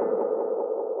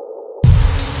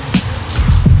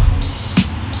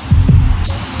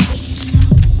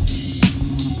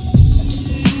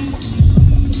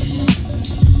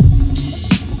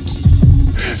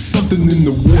 Something in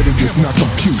the water does not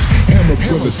compute. Hammer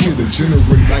brothers here to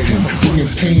generate lighting,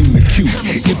 bringing pain and acute.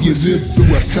 If you live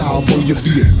through a salvo, you'll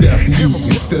be a deaf mute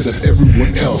instead of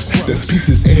everyone else. There's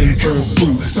pieces and burnt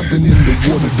food. Something in the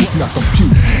water does not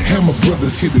compute. Hammer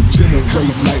brothers here to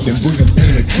generate lighting, bringing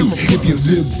pain and acute. If you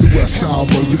live through a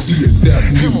salvo, you'll be a deaf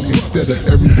mute instead of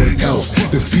everyone else.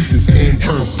 There's pieces and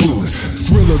burnt bullets.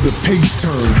 Thrill of the page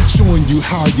turn, showing you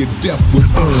how your death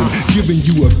was earned, giving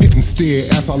you a bit and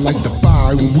stare as I light the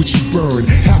fire in which you burn.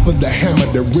 Half of the hammer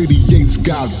that radiates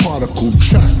God particle,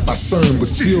 trapped by CERN, but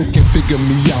still can't figure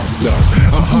me out though.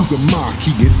 I'm using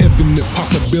Maki, an infinite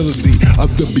possibility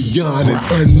of the beyond and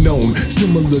unknown,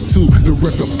 similar to the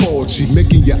record Fulci,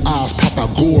 making your eyes pop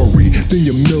out gory. Then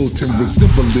your militant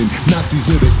resembling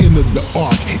Nazis near the end of the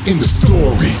arc in the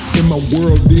story. In my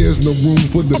world, there's no room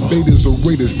for debaters or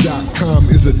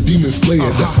raiders.com is a demon slayer.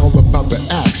 That's all about the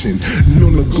action, no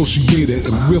negotiator.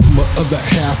 And with my other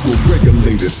half, we're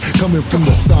regulators, coming from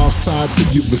the south side to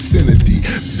your vicinity.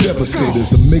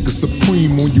 Devastators and make us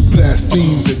supreme when you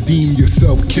blasphemes and deem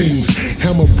yourself kings.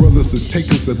 Hammer brothers are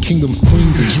takers of kingdoms,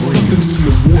 queens, and dreams. Something in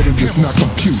the water does not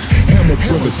compute. Hammer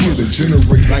brothers here to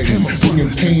generate lighting,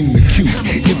 bringing pain and acute.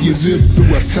 If you live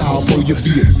through a salvo, you'll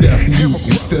be a deaf mute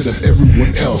instead of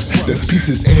everyone else. There's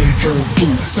pieces and burnt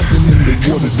food. Something in the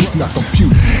water does not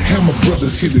compute. Hammer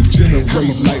brothers here to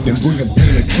generate lighting, bringing pain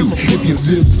and acute. If you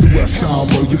live through a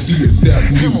salvo, you'll be a deaf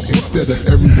mute instead of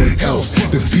everyone else.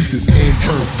 There's pieces and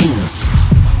burnt bullets.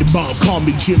 Your mom called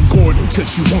me Jim Gordon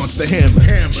cause she wants the hammer.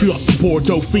 She off the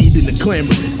Bordeaux fiending and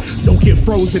clamoring. Don't get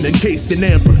frozen, encased in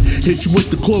amber. Hit you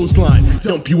with the clothesline,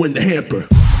 dump you in the hamper.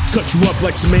 Cut you up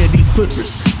like some Andes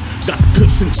Clippers. Got the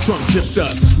cushion, the trunk zipped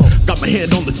up. Got my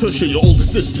hand on the tush of your older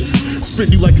sister. Spin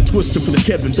you like a twister for the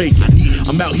Kevin Bacon.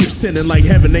 I'm out here sinning like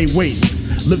heaven ain't waiting.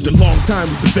 Lived a long time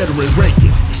with the veteran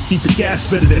ranking. Keep the gas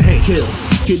better than Hank Hill.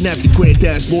 Kidnapped your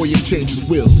granddad's lawyer and changed his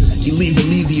will. He leaving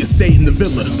me the estate in the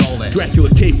villa. Dracula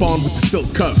cape on with the silk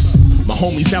cuffs. My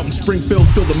homies out in Springfield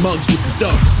fill the mugs with the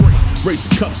duff. Raise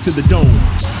the cups to the dome.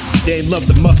 Dame loved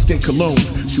the musk and cologne.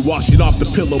 She washed it off the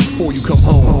pillow before you come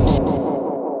home.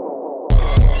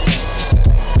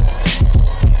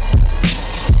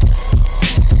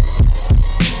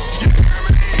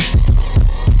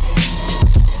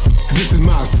 This is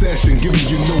my session, giving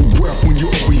you no breath when you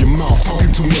open your mouth.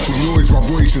 Talking too much with noise,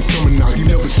 vibrations coming out, you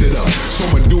never shut up. So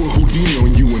I'ma do a Houdini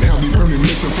on you and have you earning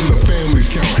missing from the family's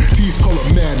count. T's call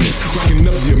it madness, rocking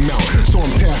up the amount. So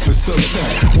I'm tasked to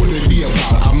subtract what they be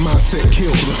about. Our mindset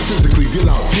kill, but physically deal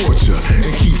out torture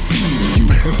and keep feeding you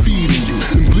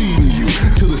and bleeding you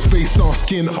till his face all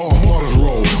skin off martyrs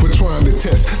roll. We're trying to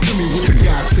test, tell me what the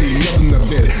God say, nothing to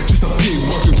bet. Just a pig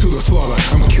marching to the slaughter,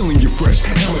 I'm killing you fresh.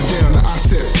 Hammer down, I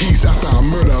set peace after I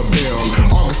murder a bound.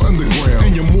 August underground,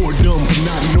 and you're more dumb for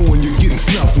not knowing you're getting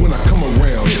snuffed when I come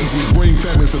around. Mittens with brain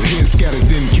fragments of heads scattered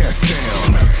then cast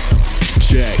down.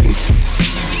 Check.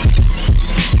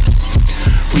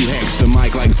 Who hacks the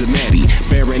mic like Zanetti?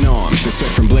 Bearing arms, the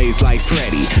threat from Blaze move like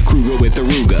Freddy Krueger with the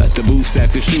Ruger, the booth's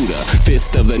after shooter.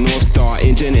 Fist of the North Star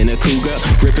engine in a Cougar,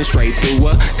 ripping straight through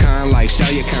her. Con like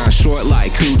Shugah, con short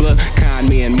like Kubla. Con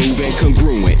man moving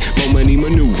congruent, more money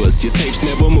maneuvers. Your tapes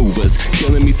never move us.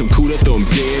 Killing me some cooler, throw 'em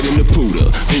dead in the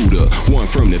pooter. Hooter, one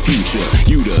from the future.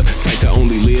 You the type to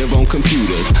only live on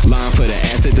computers. Line for the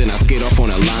acid, then I skate off on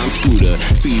a lime scooter.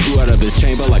 See who out of his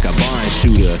chamber like a barn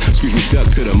shooter. Screech me duck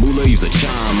to the moolah, use a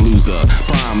chime loser.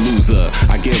 Prime loser,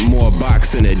 I get more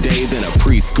box in a day than a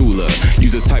preschooler.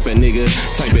 Use a type of nigga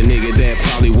that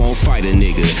probably won't fight a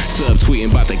nigga.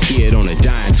 Subtweeting about the kid on a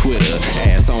dying Twitter.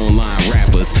 Ass online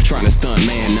rappers, trying to stunt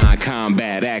man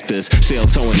non-combat actors. Shell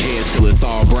towing heads till it's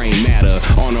all brain matter.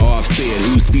 On or offset,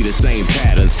 who see the same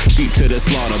patterns. Sheep to the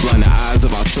slaughter, blind the eyes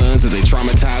of our sons as they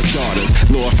traumatize daughters.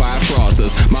 Glorified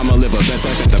fraudsters, mama live her best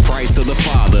life at the price of the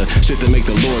father. Shit to make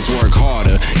the lords work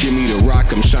harder. Give me the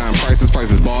rock, I'm shine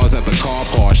prices bars at the car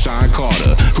park. Shine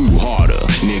Carter, who harder,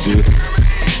 nigga?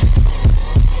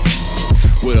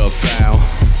 What up, foul?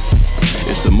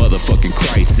 It's a motherfucking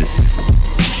crisis.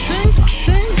 Shink,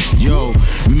 shink. Yo,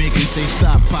 we make him say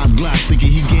stop, pop glass, thinking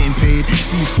he getting paid.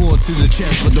 C4 to the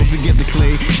chest, but don't forget the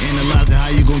clay. Analyzing how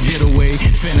you gon' get away.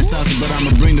 Fantasizing, but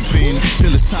I'ma bring the pain.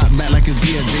 Pill his top back like it's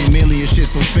GFJ. Mailing your shit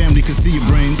so family can see your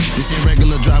brains. This ain't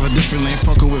regular, drive a different lane.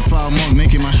 Fucking with foul monk,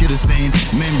 making my shit insane.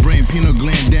 Membrane, penal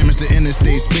gland, damage the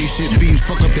interstate. Spaceship beam,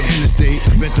 fuck up the interstate.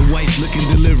 Bet the whites looking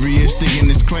delirious. Thinking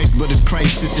it's Christ, but it's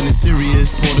crisis and it's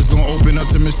serious. Portals gon' open up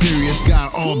to mysterious.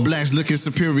 Got all blacks looking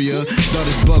superior. Thought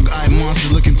it's bug-eyed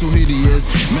monsters looking too hideous.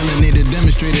 Melanated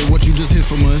demonstrated what you just hit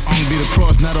from us. On be the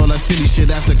cross, not all that silly shit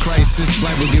after crisis.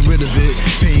 Bible, get rid of it.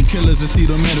 Painkillers,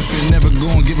 acetaminophen. Never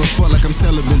gon' give a fuck like I'm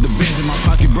celibate. The bands in my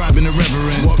pocket bribing the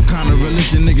reverend. What kind of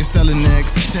religion niggas selling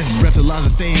next? Tech breathalyzer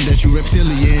saying that you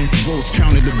reptilian. Votes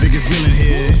counted, the biggest villain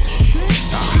here.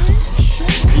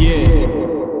 Yeah.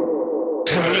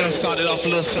 We're gonna start it off a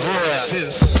little something like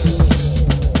this.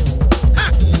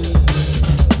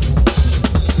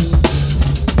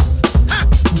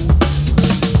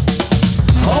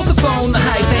 Hold the phone, the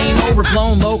hype ain't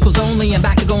overblown. Locals only, I'm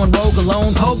back to going rogue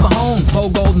alone. Poke my home, faux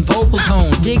golden vocal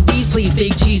tone. Dig these please,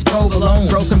 big cheese provolone.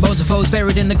 Broken bones of foes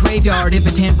buried in the graveyard.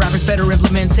 Impotent rappers better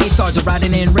implement safeguards. Or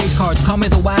riding in race cars, call me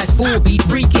the wise fool. Beat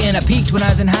freaking, I peaked when I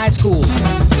was in high school.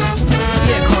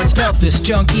 Yeah, cards felt this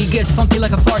junkie gets funky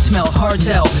like a fart smell. Hard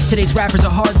sell, today's rappers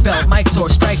are heartfelt. Mike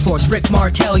Source, Strike Force, Rick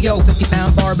Martel. Yo,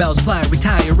 50-pound barbells fly,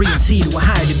 retiree and see to a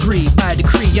high degree. By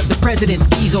decree of the president's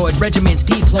schizoid, regiments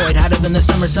deployed. Hotter than the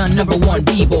summer sun, #1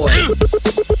 B-boy.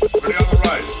 Ready on the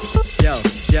right. Yo.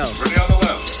 Ready on the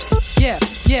left. Yeah.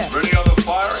 Ready on the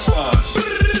firing line.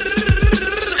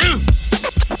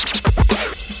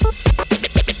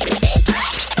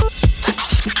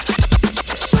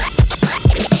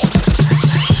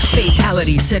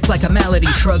 Fatality, sick like a malady.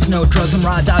 Shrugs, no drugs, and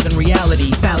raw dog in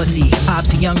reality. Fallacy,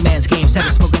 hip-hop's a young man's game. Instead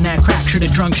of smoking that crack,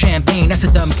 should've drunk champagne. That's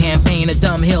a dumb campaign, a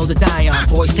dumb hill to die on.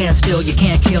 Boy, stand still, you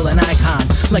can't kill an icon.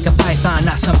 Like a python,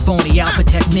 not some phony alpha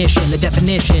technician. The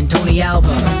definition, Tony Alva.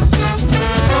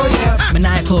 Oh yeah.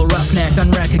 Maniacal, roughneck,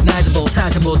 unrecognizable,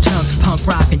 sizable chunks, punk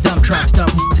rock and dump trucks.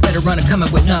 Dumb better run and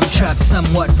coming with nunchucks.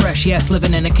 Somewhat fresh, yes,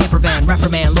 living in a camper van. Rapper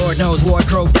man, Lord knows,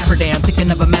 wardrobe, dapper dan.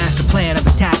 Thinking of a master plan of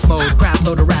attack mode. Crap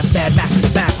load of rap bad, back to the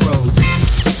back roads.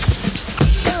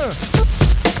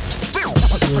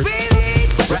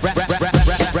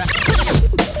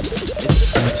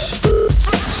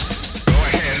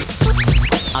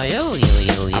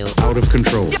 Out of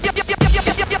control.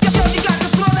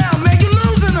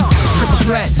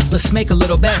 Let's make a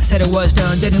little bet. Said it was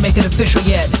done, didn't make it official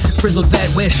yet. Grizzled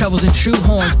vet with shovels and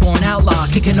shoehorns. Born outlaw,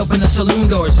 kicking open the saloon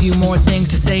doors. Few more things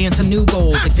to say and some new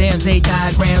goals. Exams, 8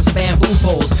 diagrams, bamboo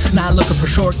poles. Not looking for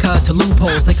shortcuts or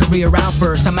loopholes. Like career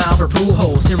outburst, I'm Albert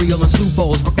Pujols. Cereal and soup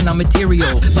bowls, working on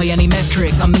material. By any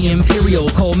metric, I'm the imperial.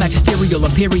 Cold magisterial,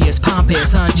 imperious,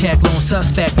 pompous. Unchecked, lone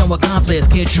suspect, no accomplice.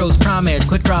 Kid shows promise,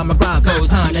 quick draw McGraw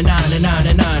goes on and on and on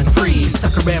and on. Freeze,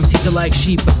 sucker MCs are like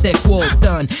sheep, a thick wool.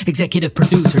 Done, executive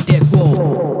producer Dick Wolf.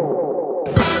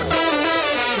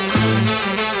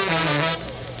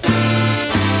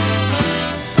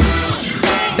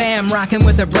 Bam, rockin'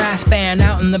 with a brass band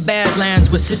out in the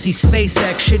Badlands with Sissy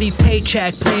SpaceX. Shitty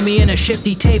paycheck, play me in a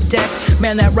shifty tape deck.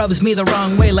 Man, that rubs me the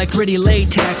wrong way like gritty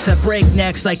latex. I break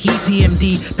necks like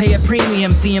EPMD, pay a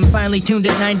premium fee. I'm finally tuned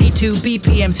at 92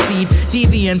 BPM speed.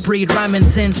 Deviant breed, rhyming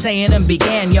sin, saying and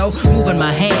began, yo. Moving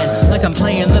my hand like I'm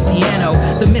playing the piano.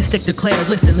 The mystic declared,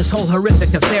 listen, this whole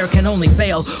horrific affair can only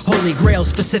fail. Holy grail,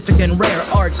 specific and rare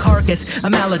art carcass. A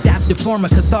maladaptive form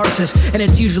of catharsis, and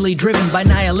it's usually driven by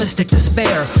nihilistic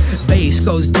despair. bass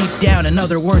goes deep down, in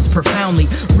other words, profoundly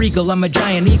regal. I'm a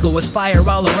giant eagle with fire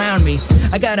all around me.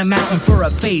 I got a mountain for a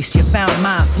face, you found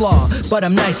my flaw. But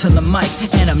I'm nice on the mic,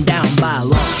 and I'm down by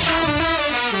law.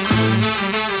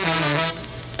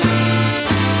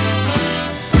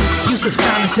 Useless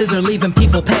promises are leaving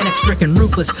people panic-stricken,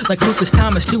 ruthless, like Rufus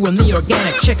Thomas doing the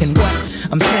organic chicken. What?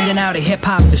 I'm sending out a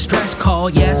hip-hop distress call,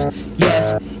 yes,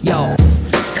 yo.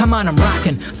 Come on, I'm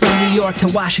rocking from New York to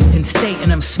Washington State,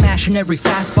 and I'm smashing every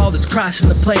fastball that's crossing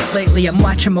the plate. Lately I'm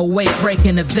watching my weight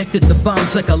breaking, evicted the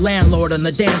bums like a landlord on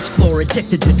the dance floor,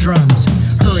 addicted to drums.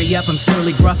 Hurry up, I'm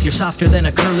surly gruff, you're softer than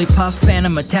a curly puff. Fan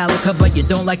of Metallica, but you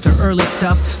don't like their early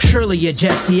stuff. Surely you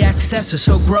jest, the excess is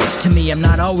so gross to me. I'm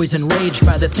not always enraged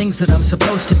by the things that I'm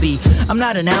supposed to be. I'm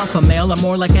not an alpha male, I'm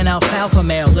more like an alfalfa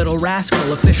male. Little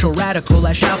rascal, official radical,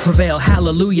 I shall prevail.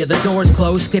 Hallelujah, the door's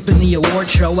closed, skipping the award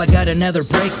show. I got another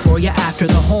break for you after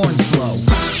the horns blow.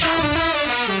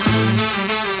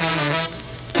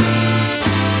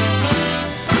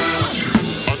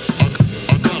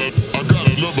 I got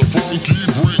another funky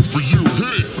break for you.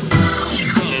 Hit it.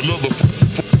 Got another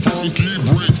funky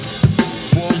break.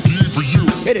 Funky for you.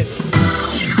 Hit it.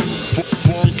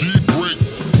 Funky break.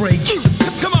 Break.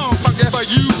 Come on, fuck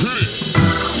you. Hit it.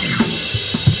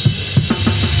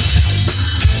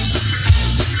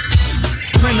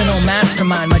 Criminal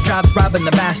mastermind, my job's robbing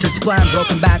the bastards blind,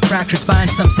 broken back, fractured spine.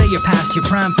 Some say you're past your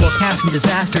prime, forecasting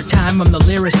disaster time. I'm the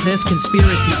lyricist,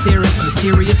 conspiracy theorist,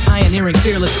 mysterious, pioneering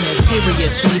fearlessness,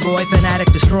 serious b-boy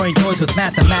fanatic, destroying toys with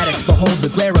mathematics. Behold the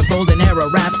glare of golden era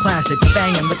rap classics,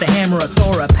 banging with the hammer of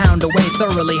Thor, a pound away,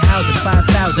 thoroughly housing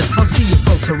 5,000. I'll see you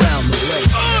folks around the way.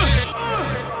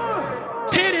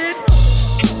 Hit it.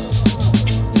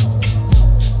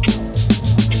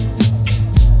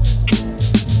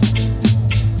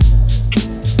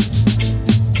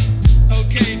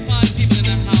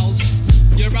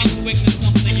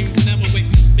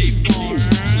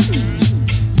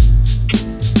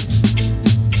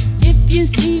 You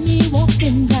see me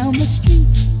walking down the street,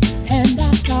 and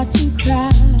I start to cry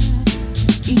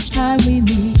each time we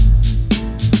meet.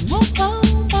 Walk on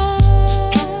by,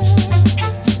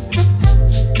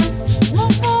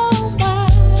 walk on by.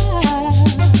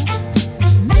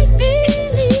 Make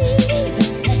believe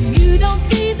that you don't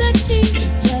see the tears,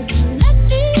 just let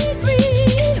me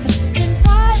grieve in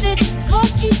private.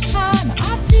 'Cause each time I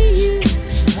see you,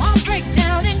 I break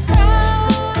down and cry.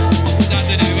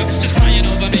 Just crying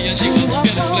over me and she was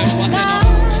feeling slow.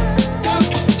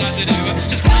 I said, oh.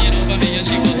 Just crying over me and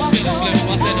she was feeling slow.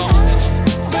 I said, oh.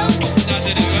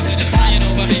 Just crying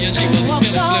over me and she was feeling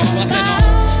slow.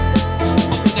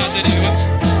 I said, oh.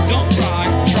 Don't cry,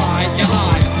 try, you're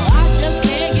high. I just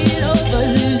can't get over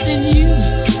losing you,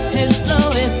 and so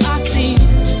if I seem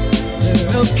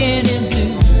broken in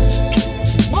two,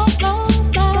 walk on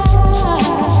by.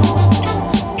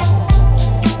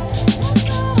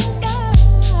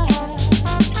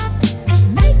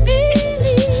 Make believe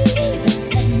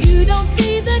that you don't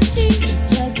see the tears,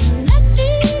 just let me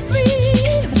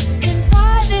grieve in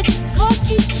private. 'Cause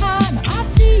each time I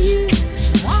see you,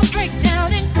 I break down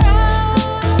and cry.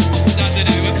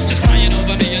 Just crying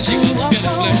over me and she was feeling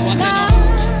slow.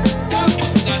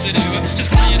 I said, oh. Just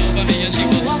crying over me and she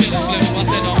was feeling slow. I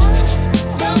said, oh.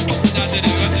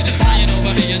 Just crying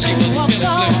over me and she was feeling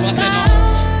slow. I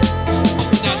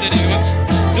said, oh.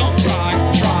 Don't cry,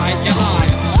 try, you're high.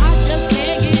 I just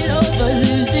can't get over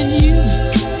losing you,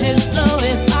 and so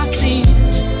if I seem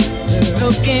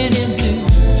broken in two,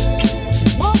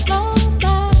 walk on by.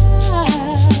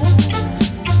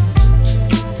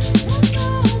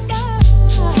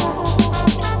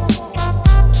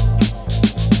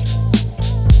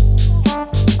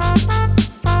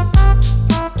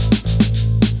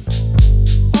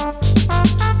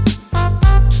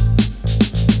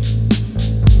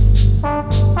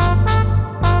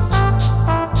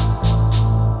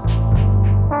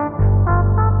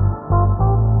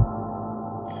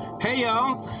 Hey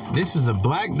y'all, this is a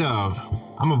Black Dove.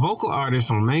 I'm a vocal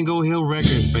artist on Mango Hill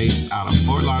Records based out of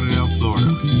Fort Lauderdale, Florida.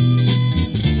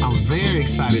 I'm very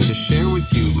excited to share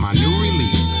with you my new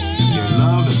release, Your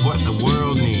Love is What the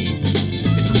World Needs.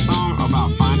 It's a song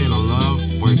about finding a love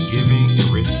worth giving and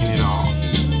risking it all.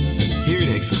 Hear it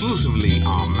exclusively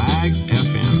on MAGZ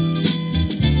FM.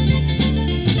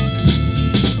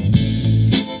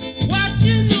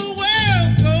 Watching the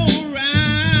world go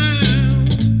round,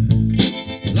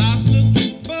 lost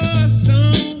looking for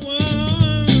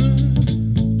someone.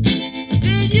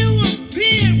 Then you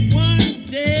appeared one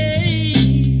day.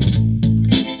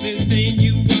 Since then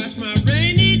you watched my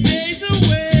rainy days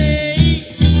away.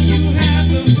 You have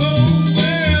the whole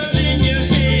world in your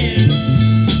hands.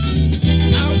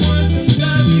 I want to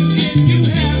love you if you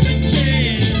have the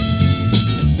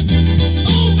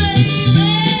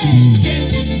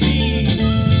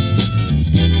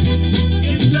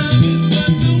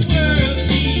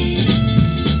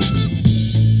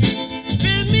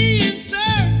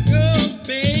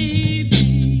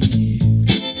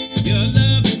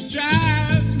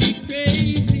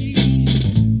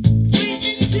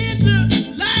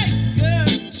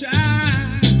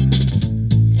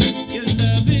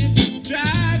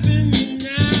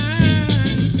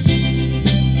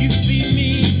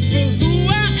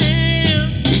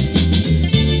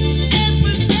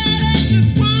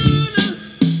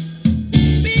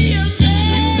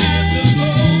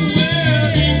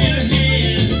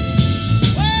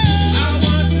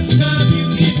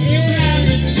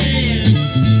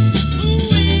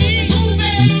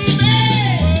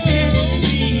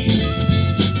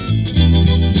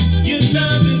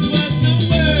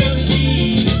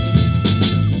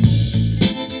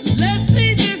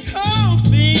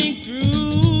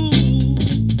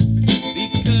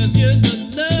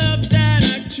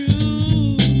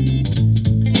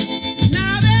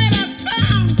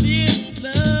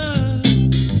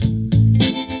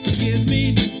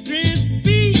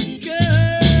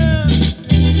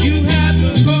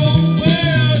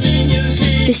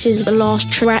this is the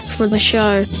last track for the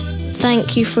show.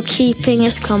 Thank you for keeping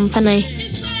us company.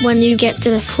 When you get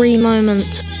to a free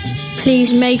moment,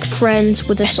 please make friends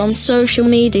with us on social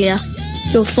media.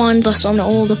 You'll find us on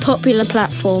all the popular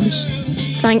platforms.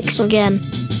 Thanks again.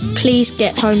 Please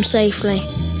get home safely.